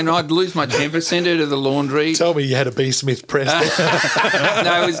know, like, and I'd lose my temper, send her to the laundry. Tell me you had a B. Smith press.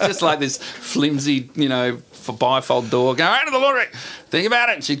 No, it was just like this flimsy, you know, bifold door. Go right into the laundry. Think about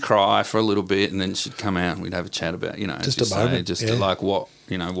it. And she'd cry for a little bit, and then she'd come out, and we'd have a chat about, you know, just a moment, like what.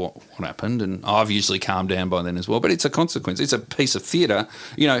 You know, what happened, and I've usually calmed down by then as well. But it's a consequence. It's a piece of theatre.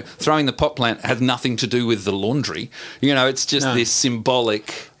 You know, throwing the pot plant had nothing to do with the laundry. You know, it's just this symbolic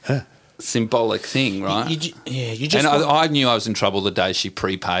thing, right? You just. And I knew I was in trouble the day she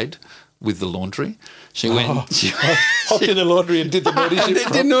prepaid with the laundry. She went. She hopped in the laundry and did the naughty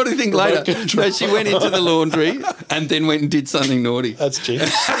shit. Did naughty thing later. No, she went into the laundry and then went and did something naughty. That's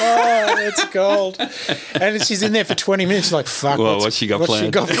genius. Oh, that's gold. And she's in there for 20 minutes like, fuck. Well, what's she got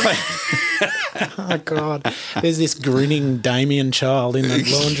planned? Oh, God. There's this grinning Damien child in the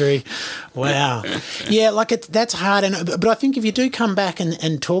laundry. Wow. Yeah, like that's hard. But I think if you do come back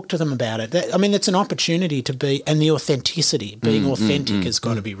and talk to them about it, it's an opportunity to be, and the authenticity, being authentic has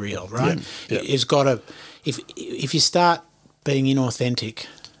got to be real, right? Yeah. It's got to, if you start being inauthentic,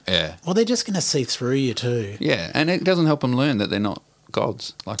 well, they're just going to see through you too. Yeah, and it doesn't help them learn that they're not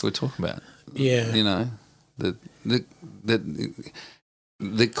gods, like we're talking about. Yeah. You know,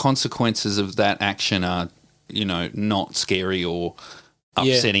 the consequences of that action are, you know, not scary or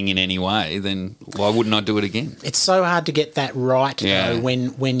upsetting in any way, then why wouldn't I do it again? It's so hard to get that right Yeah. though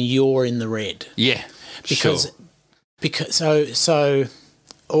when you're in the red. Yeah, Because sure. because so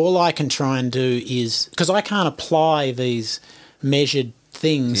all I can try and do is, because I can't apply these measured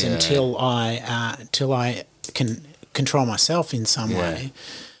things Yeah. until I can control myself in some way.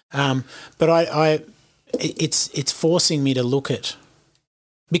 But it's forcing me to look at,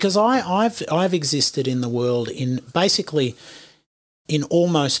 because I've existed in the world in basically in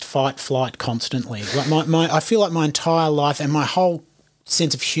almost fight flight constantly. Like I feel like my entire life and my whole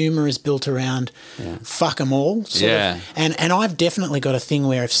sense of humour is built around fuck 'em all. Sort of. And I've definitely got a thing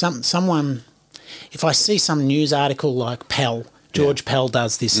where if if I see some news article like George Pell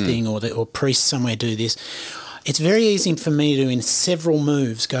does this thing, or priests somewhere do this, it's very easy for me to, in several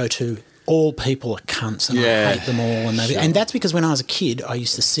moves, go to all people are cunts and I hate them all. And that's because when I was a kid, I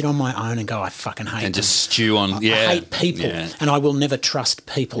used to sit on my own and go, I fucking hate them. And just stew on, I hate people and I will never trust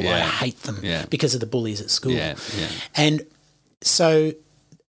people. Yeah. I hate them because of the bullies at school. Yeah. And so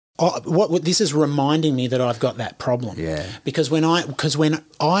what this is reminding me that I've got that problem. Yeah. Because when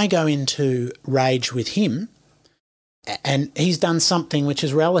I go into rage with him, and he's done something which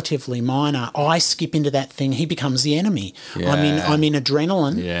is relatively minor, I skip into that thing, he becomes the enemy. Yeah. I'm in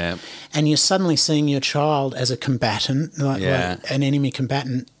adrenaline. Yeah. And you're suddenly seeing your child as a combatant, like an enemy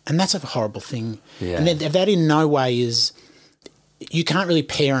combatant, and that's a horrible thing. Yeah. And that in no way is, you can't really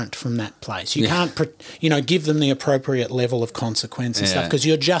parent from that place. You can't, give them the appropriate level of consequence and stuff, because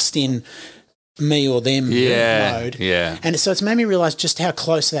you're just in me or them mode. Yeah. And so it's made me realise just how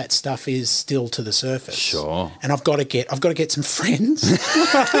close that stuff is still to the surface. Sure. And I've got to get some friends.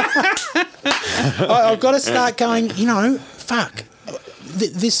 I've got to start going, fuck.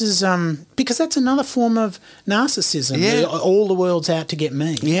 This is because that's another form of narcissism. Yeah. All the world's out to get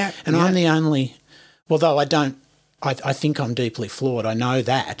me. Yeah. And I'm the only, although I don't, I think I'm deeply flawed. I know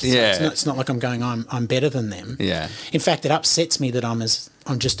that. So it's not like I'm going, I'm better than them. Yeah. In fact, it upsets me that I'm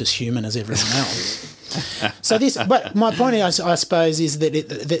just as human as everyone else. But my point, I suppose, is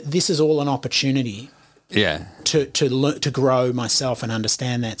that this is all an opportunity. Yeah. To grow myself and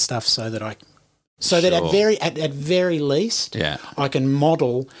understand that stuff, so that at very least, I can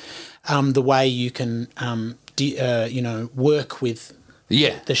model the way you can work with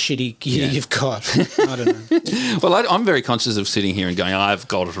the shitty gear you've got. I don't know. Well, I'm very conscious of sitting here and going, I've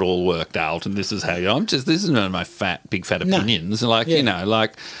got it all worked out, and this is how this is none of my big fat opinions. I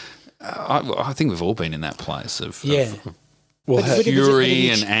think we've all been in that place of fury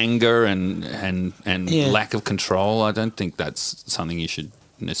and anger and lack of control. I don't think that's something you should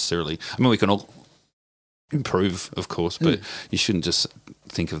necessarily. I mean, we can all improve, of course, but you shouldn't just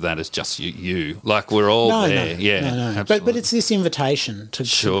think of that as just you. Like, we're all there. No. But it's this invitation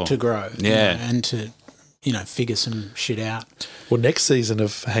to grow, and to figure some shit out. Well, next season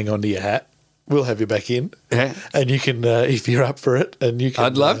of Hang On to Your Hat, we'll have you back in, and you can, if you're up for it, and you can.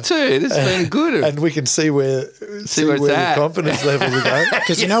 I'd love to. This has been good, and we can see where the confidence levels are going.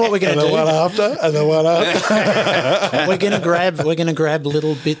 Because you know what we're going to do. The one after, and the one after. We're going to grab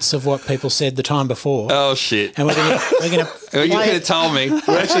little bits of what people said the time before. Oh shit! And we're going to. You could have told me.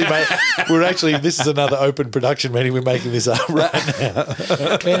 We're actually. This is another open production meeting. We're making this up right now,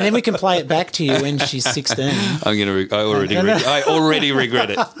 and then we can play it back to you when she's 16. I already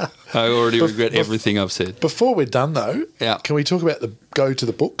regret it. I already regret everything I've said. Before we're done, though, can we talk about go to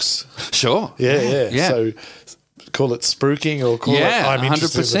the books? Sure. Yeah. So call it spruiking or call it I'm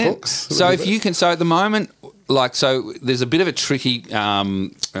interested in the books. So if you can, at the moment, there's a bit of a tricky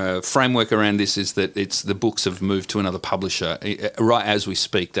framework around this, is that the books have moved to another publisher right as we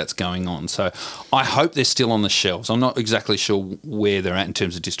speak. That's going on. So I hope they're still on the shelves. I'm not exactly sure where they're at in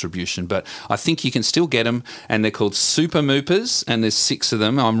terms of distribution, but I think you can still get them, and they're called Super Moopers, and there's 6 of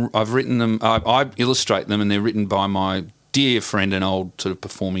them. I've written them. I illustrate them, and they're written by my dear friend and old sort of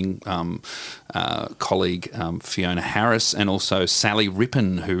performing colleague, Fiona Harris, and also Sally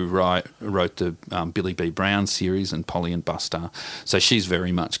Rippon, who wrote the Billy B. Brown series and Polly and Buster. So she's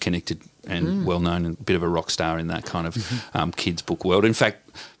very much connected and well known, and a bit of a rock star in that kind of kids book world. In fact,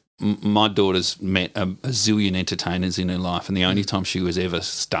 my daughter's met a zillion entertainers in her life, and the only time she was ever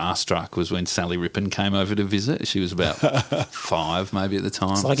starstruck was when Sally Rippon came over to visit. She was about 5 maybe at the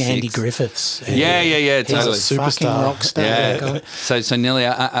time. It's like 6. Andy Griffiths. Yeah, totally. He's a fucking rock star. Yeah. So Nellie,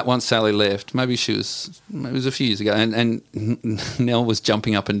 once Sally left, it was a few years ago, and Nell was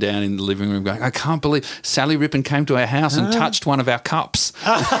jumping up and down in the living room going, I can't believe Sally Rippon came to our house and touched one of our cups.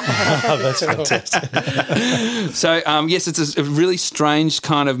 That's fantastic. So, yes, it's a really strange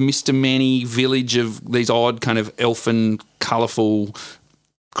kind of Mr. Many village of these odd kind of elfin, colourful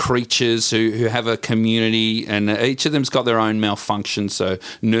creatures who have a community, and each of them's got their own malfunction. So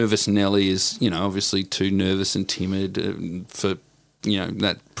Nervous Nelly is, obviously too nervous and timid for,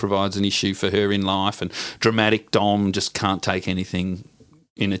 that provides an issue for her in life. And Dramatic Dom just can't take anything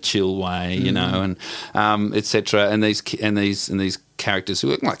in a chill way, and etc. And these characters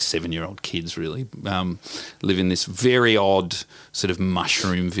who are like 7-year-old kids really live in this very odd sort of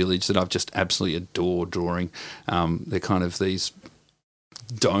mushroom village that I've just absolutely adored drawing. They're kind of these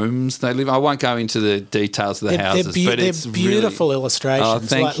domes they live. I won't go into the details of the houses, but it's beautiful really, illustrations. Oh,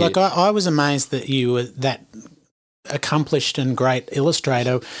 thank you. Like I was amazed that you were that accomplished and great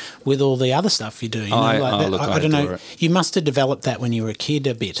illustrator with all the other stuff you do. I don't know. it. You must have developed that when you were a kid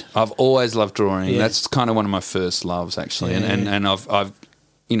a bit. I've always loved drawing. Yeah. That's kind of one of my first loves, actually, Yeah. and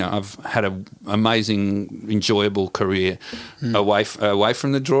I've had an amazing, enjoyable career away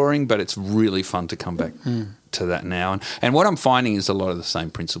from the drawing, but it's really fun to come back to that now. And what I'm finding is a lot of the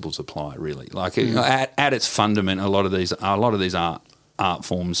same principles apply, really. Like at its fundament, a lot of these art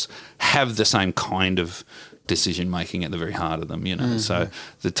forms have the same kind of decision making at the very heart of them. So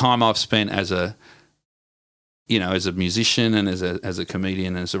the time I've spent as a musician and as a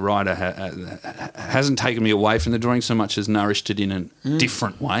comedian and as a writer hasn't taken me away from the drawing so much as nourished it in a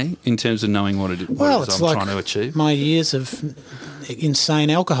different way in terms of knowing what it is I'm trying to achieve. My years of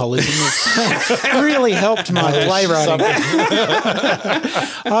insane alcoholism has really helped my playwriting.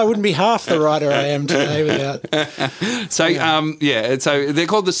 I wouldn't be half the writer I am today without. So they're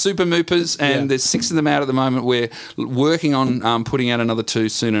called the Super Moopers, and there's 6 of them out at the moment. We're working on putting out another 2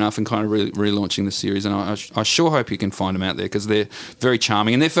 soon enough and kind of relaunching the series, and I sure hope you can find them out there because they're very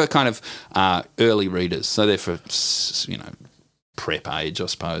charming, and they're for kind of early readers, so they're for prep age, I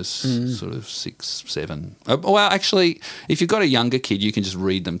suppose, sort of 6, 7. Well, actually, if you've got a younger kid, you can just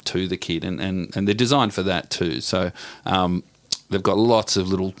read them to the kid, and they're designed for that too. So they've got lots of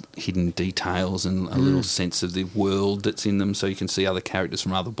little hidden details and a little sense of the world that's in them, so you can see other characters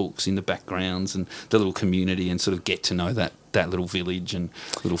from other books in the backgrounds and the little community and sort of get to know that little village and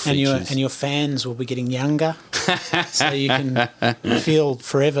little features. And your fans will be getting younger, so you can feel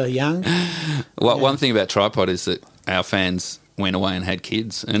forever young. Well, one thing about Tripod is that our fans went away and had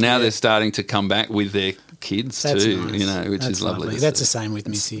kids, and now they're starting to come back with their kids too. Nice. Which That's is lovely. That's the same with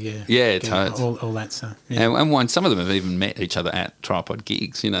Missy. Yeah, totally. All that stuff. Yeah. And some of them have even met each other at Tripod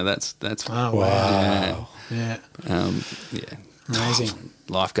gigs. That's Oh wow. Yeah. Amazing.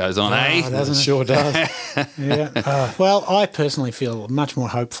 Life goes on, eh? Doesn't it? Sure does. Yeah. Well, I personally feel much more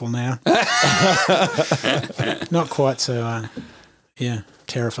hopeful now. Not quite so,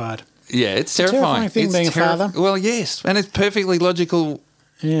 terrified. Yeah, it's terrifying. Thing being a father. Well, yes, and it's perfectly logical.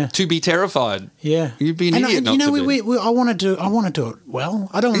 Yeah. To be terrified. Yeah. You'd be an idiot not to be. I want to do it well.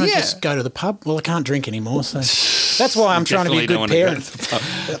 I don't want to just go to the pub. Well, I can't drink anymore, so that's why I'm trying to be a good parent.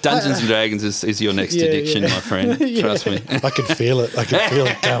 Dungeons and Dragons is your next addiction, my friend. Trust me. I can feel it. I can feel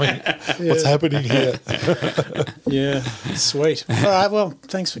it coming. What's happening here? Yeah. Sweet. All right. Well,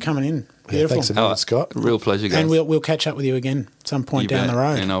 thanks for coming in. Beautiful. Thanks a million, Scott. Real pleasure, guys. And we'll catch up with you again some point down the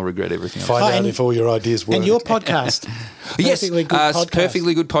road. And I'll regret everything. Find out if all your ideas work. And your podcast. Yes, Perfectly Good Podcast.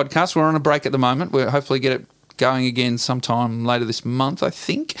 Perfectly Good Podcast. We're on a break at the moment. We'll hopefully get it going again sometime later this month, I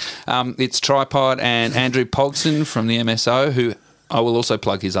think. It's Tripod and Andrew Pogson from the MSO, who I will also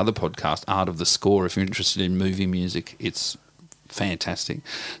plug his other podcast, Art of the Score. If you're interested in movie music, it's fantastic.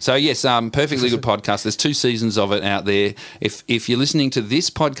 So yes, Perfectly Good Podcast. There's 2 seasons of it out there. If you're listening to this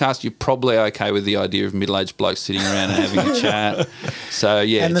podcast, you're probably okay with the idea of middle-aged blokes sitting around and having a chat. So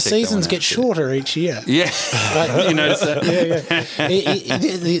yeah, and the seasons get shorter each year. Yeah, you notice that?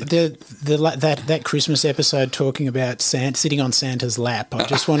 That Christmas episode talking about Santa sitting on Santa's lap. I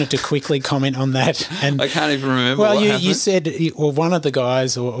just wanted to quickly comment on that. And I can't even remember. Well, what you happened. said, or one of the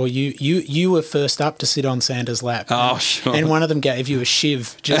guys, or you were first up to sit on Santa's lap. Oh, sure. And one of them gave you a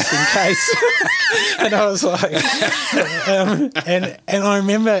shiv just in case. And I was like, and I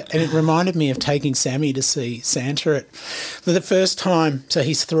remember, and it reminded me of taking Sammy to see Santa for the first time. So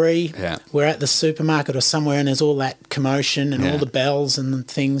he's 3. Yeah. We're at the supermarket or somewhere, and there's all that commotion and all the bells and the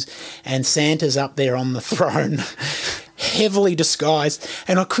things, and Santa's up there on the throne. Heavily disguised,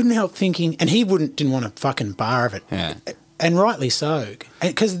 and I couldn't help thinking, and he didn't want a fucking bar of it. Yeah. And rightly so,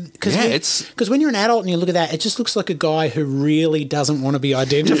 because when you're an adult and you look at that, it just looks like a guy who really doesn't want to be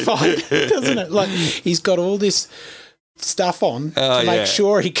identified, doesn't it? Like he's got all this stuff on to make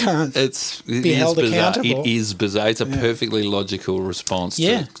sure he can't be held accountable. It is bizarre. It's a perfectly logical response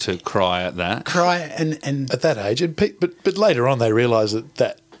to cry at that. And at that age, but later on they realise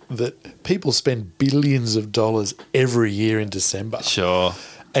that people spend billions of dollars every year in December. Sure.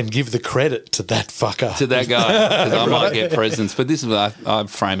 and give the credit to that fucker. To that guy, because I might get presents. But this is I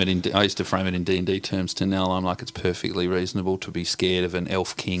frame it in. I used to frame it in D&D terms. To Nell, I'm like, it's perfectly reasonable to be scared of an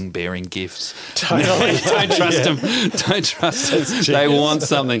elf king bearing gifts. Totally. Don't trust them. Don't trust them. They want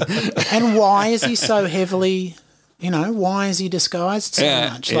something. And why is he so heavily? Why is he disguised so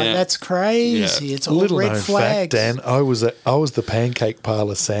much? Like that's crazy. Yeah. It's all little red known flags. fact, Dan. I was the pancake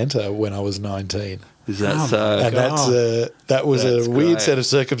parlor Santa when I was 19. Is that so? And that was a weird set of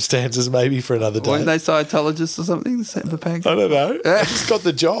circumstances, maybe for another day. Weren't they Scientologists or something? The pancake? I don't know. I just got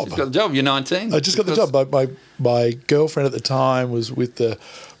the job. Just got the job. You're 19. I just got the job. My girlfriend at the time was with the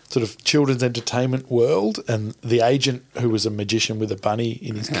sort of children's entertainment world, and the agent, who was a magician with a bunny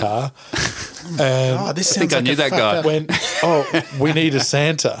in his car. And this sounds I knew that guy. Went, we need a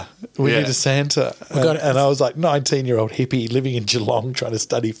Santa. We need a Santa. And I was like, 19-year-old hippie living in Geelong trying to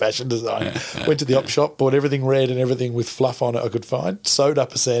study fashion design. Went to the op shop, bought everything red and everything with fluff on it I could find, sewed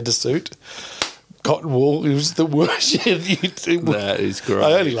up a Santa suit. Cotton wool. It was the worst shit. That is great.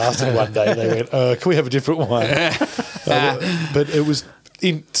 I only lasted one day. They went, can we have a different one? But it was...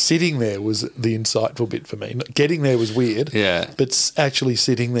 sitting there was the insightful bit for me. Getting there was weird, but actually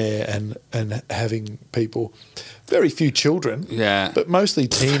sitting there and having people, very few children, but mostly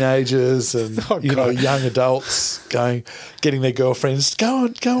teenagers and young adults getting their girlfriends. Go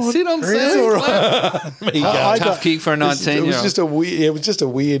on, sit on, Sam. All right. Tough kick for a 19-year-old. It was just a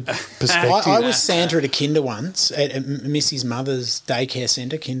weird perspective. I was Santa at a kinder once at Missy's mother's daycare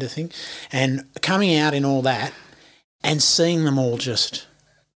centre, kinder thing, and coming out in all that and seeing them all just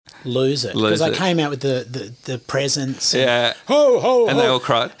lose it, because I came out with the presents. And, ho ho, and they all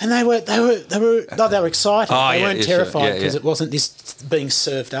cried. And they were excited. They weren't terrified because it wasn't this being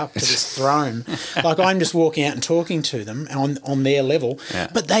served up to this throne. Like, I'm just walking out and talking to them on their level.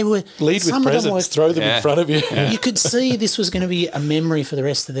 But they were lead with presents, throw them in front of you. You could see this was going to be a memory for the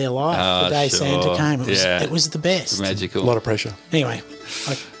rest of their life. The day Santa came, it was the best. Magical. A lot of pressure. Anyway.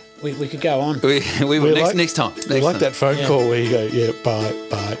 We could go on. We will next time. That phone call where you go, bye.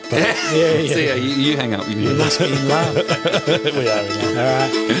 See ya, you hang up. You must be in love. We are in love. All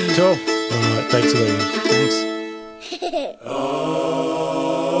right. Cool. All right. Thanks, William. Thanks.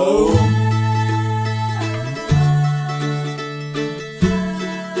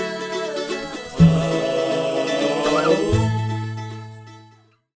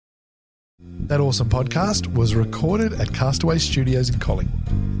 That awesome podcast was recorded at Castaway Studios in Collingwood.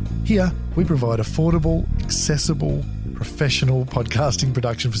 Here, we provide affordable, accessible, professional podcasting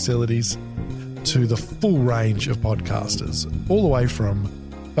production facilities to the full range of podcasters, all the way from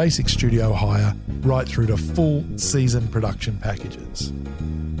basic studio hire right through to full season production packages.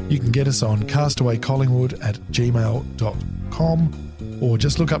 You can get us on castawaycollingwood@gmail.com or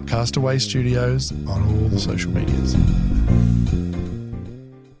just look up Castaway Studios on all the social medias.